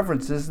of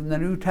references in the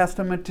New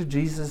Testament to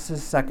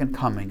Jesus' second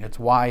coming. It's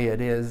why it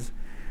is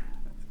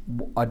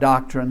a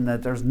doctrine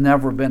that there's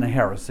never been a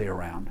heresy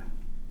around.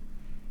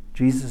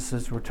 Jesus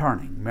is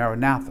returning.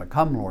 Maranatha,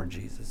 come Lord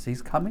Jesus.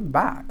 He's coming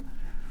back.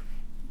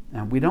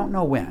 And we don't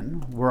know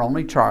when. We're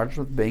only charged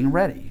with being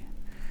ready.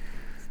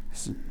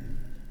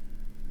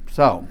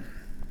 So,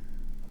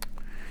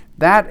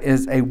 that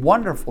is a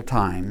wonderful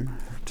time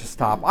to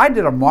stop. I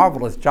did a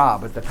marvelous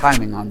job at the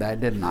timing on that,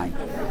 didn't I?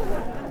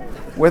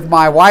 With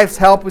my wife's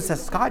help, we said,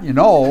 Scott, yeah.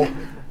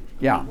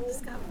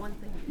 Scott, one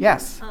thing.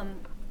 Yes.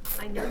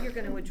 I know you're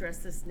going to address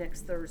this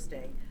next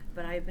Thursday,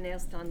 but I have been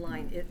asked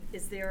online,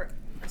 is there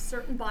a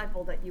certain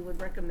Bible that you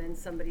would recommend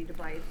somebody to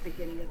buy at the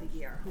beginning of the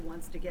year who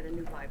wants to get a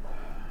new Bible?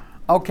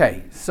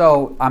 Okay,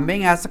 so I'm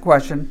being asked the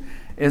question,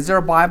 is there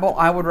a Bible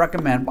I would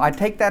recommend? I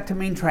take that to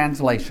mean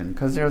translation,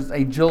 because there's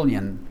a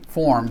jillion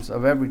forms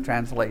of every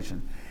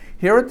translation.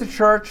 Here at the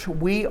church,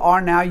 we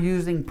are now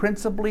using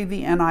principally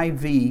the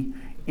NIV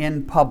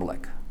in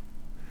public.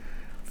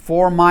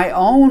 For my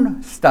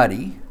own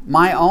study,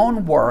 my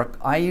own work,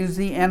 I use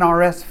the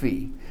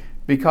NRSV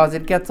because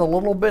it gets a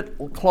little bit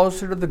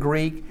closer to the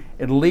Greek.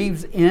 It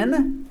leaves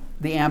in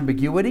the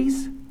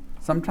ambiguities.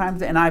 Sometimes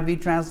the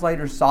NIV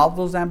translators solve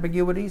those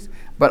ambiguities,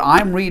 but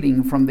I'm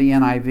reading from the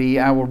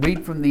NIV. I will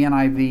read from the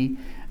NIV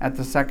at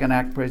the second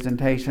act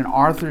presentation.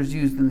 Arthur's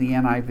used in the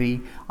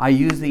NIV. I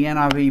use the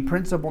NIV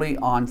principally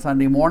on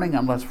Sunday morning,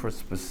 unless for a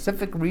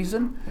specific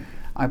reason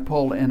I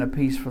pull in a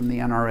piece from the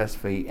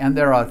NRSV. And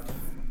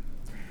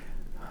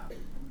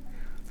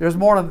there's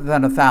more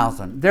than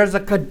 1,000. There's a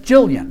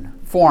cajillion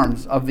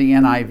forms of the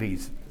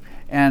NIVs.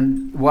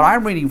 And what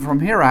I'm reading from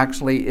here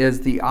actually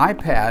is the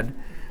iPad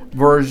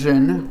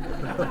version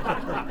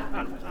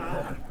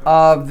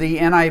of the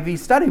NIV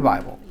Study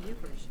Bible.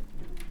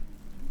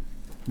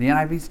 The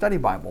NIV Study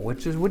Bible,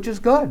 which is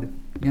good,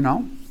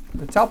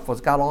 It's helpful.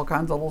 It's got all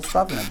kinds of little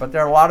stuff in it, but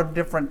there are a lot of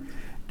different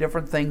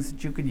things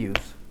that you could use.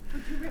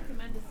 Would you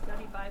recommend a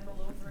study Bible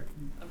over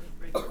a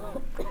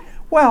regular?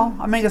 Well,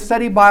 a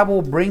study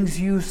Bible brings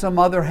you some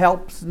other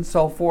helps and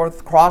so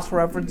forth.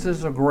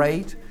 Cross-references are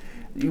great.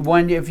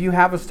 If you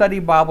have a study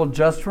Bible,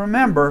 just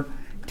remember,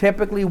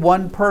 typically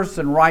one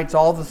person writes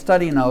all the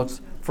study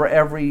notes for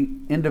every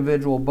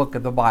individual book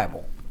of the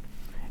Bible.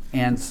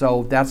 And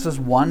so that's just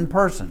one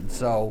person.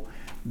 So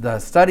the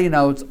study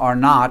notes are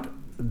not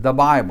the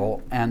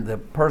Bible, and the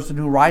person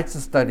who writes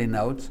the study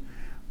notes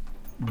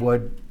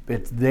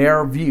it's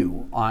their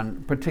view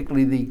on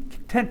particularly the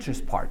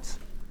contentious parts.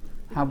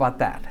 How about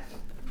that?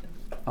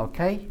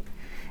 Okay?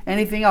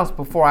 Anything else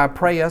before I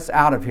pray us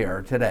out of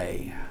here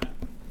today?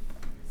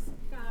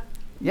 Scott,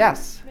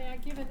 Yes. may I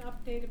give an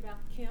update about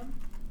Kim?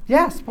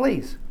 Yes,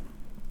 please.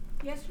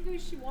 Yesterday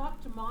she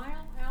walked a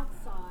mile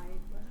outside,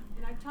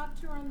 and I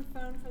talked to her on the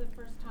phone for the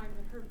first time,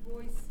 and her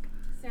voice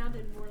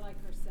sounded more like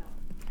herself.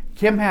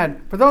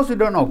 For those who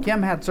don't know,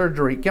 Kim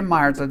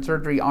Myers had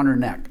surgery on her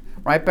neck,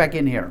 right back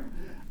in here,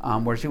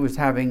 where she was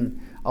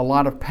having a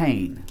lot of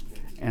pain.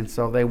 And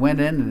so they went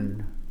in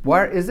and,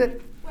 where is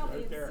it? Well,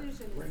 the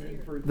incision is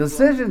here. The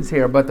incision's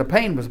here, but the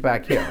pain was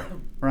back here,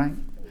 right?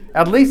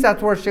 At least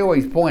that's where she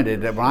always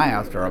pointed when I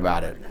asked her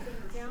about it.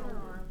 Down her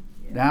arm.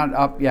 Down,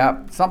 up,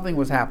 yeah, something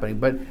was happening.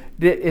 But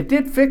it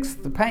did fix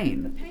the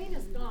pain. The pain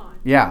is gone.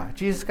 Yeah,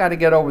 she just got to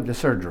get over the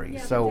surgery.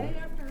 Yeah, so the day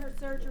after her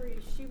surgery,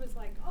 she was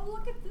like, oh,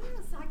 look at this.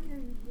 I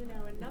can,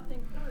 and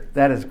nothing hurts.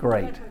 That is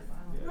great. But her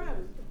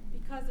throat,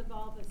 because of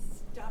all the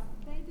stuff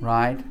they did,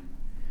 Right.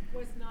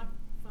 was not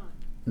fun.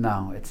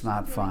 No, it's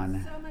not She's fun.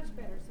 doing so much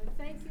better. So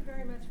thank you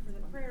very much for the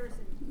prayers.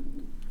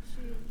 And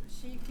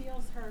she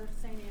feels her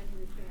St.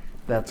 Andrew family.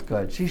 That's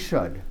good. She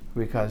should,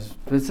 because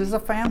this is a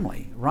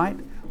family, right?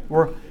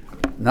 We're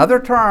another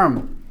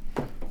term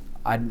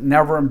I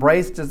never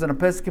embraced as an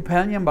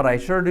Episcopalian, but I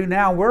sure do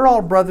now. We're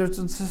all brothers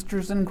and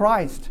sisters in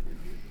Christ.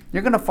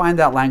 You're going to find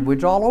that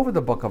language all over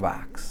the book of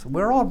Acts.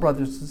 We're all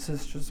brothers and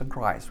sisters in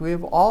Christ. We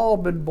have all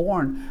been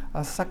born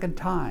a second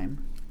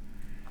time.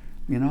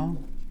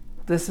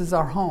 This is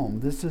our home.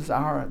 This is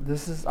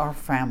our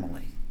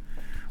family.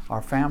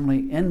 Our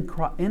family in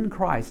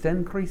Christ,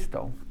 in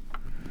Cristo.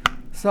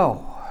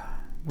 So,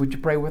 would you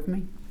pray with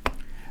me?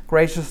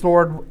 Gracious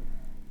Lord,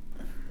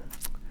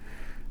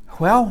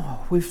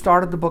 well, we've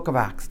started the book of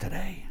Acts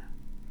today.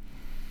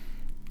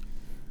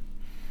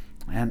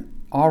 And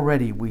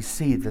already we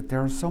see that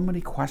there are so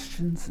many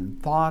questions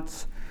and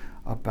thoughts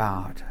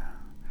about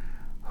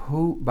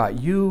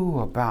you,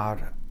 about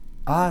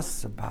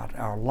us, about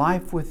our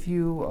life with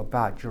you,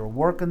 about your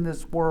work in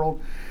this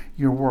world,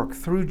 your work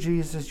through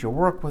Jesus, your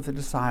work with the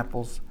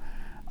disciples.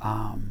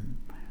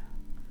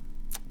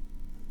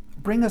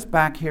 Bring us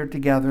back here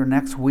together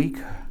next week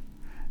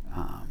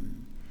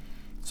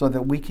so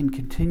that we can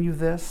continue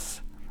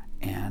this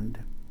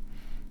and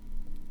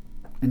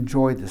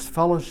enjoy this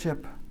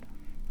fellowship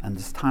and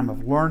this time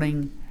of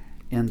learning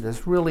in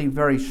this really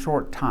very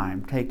short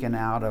time taken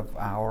out of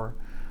our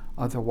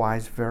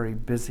otherwise very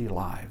busy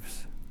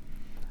lives.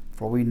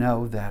 For we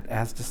know that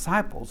as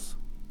disciples,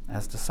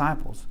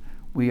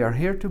 we are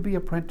here to be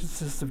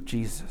apprentices of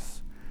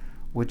Jesus,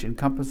 which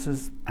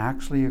encompasses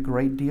actually a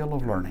great deal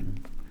of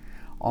learning.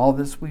 All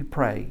this we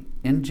pray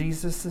in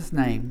Jesus'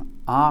 name.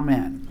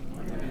 Amen.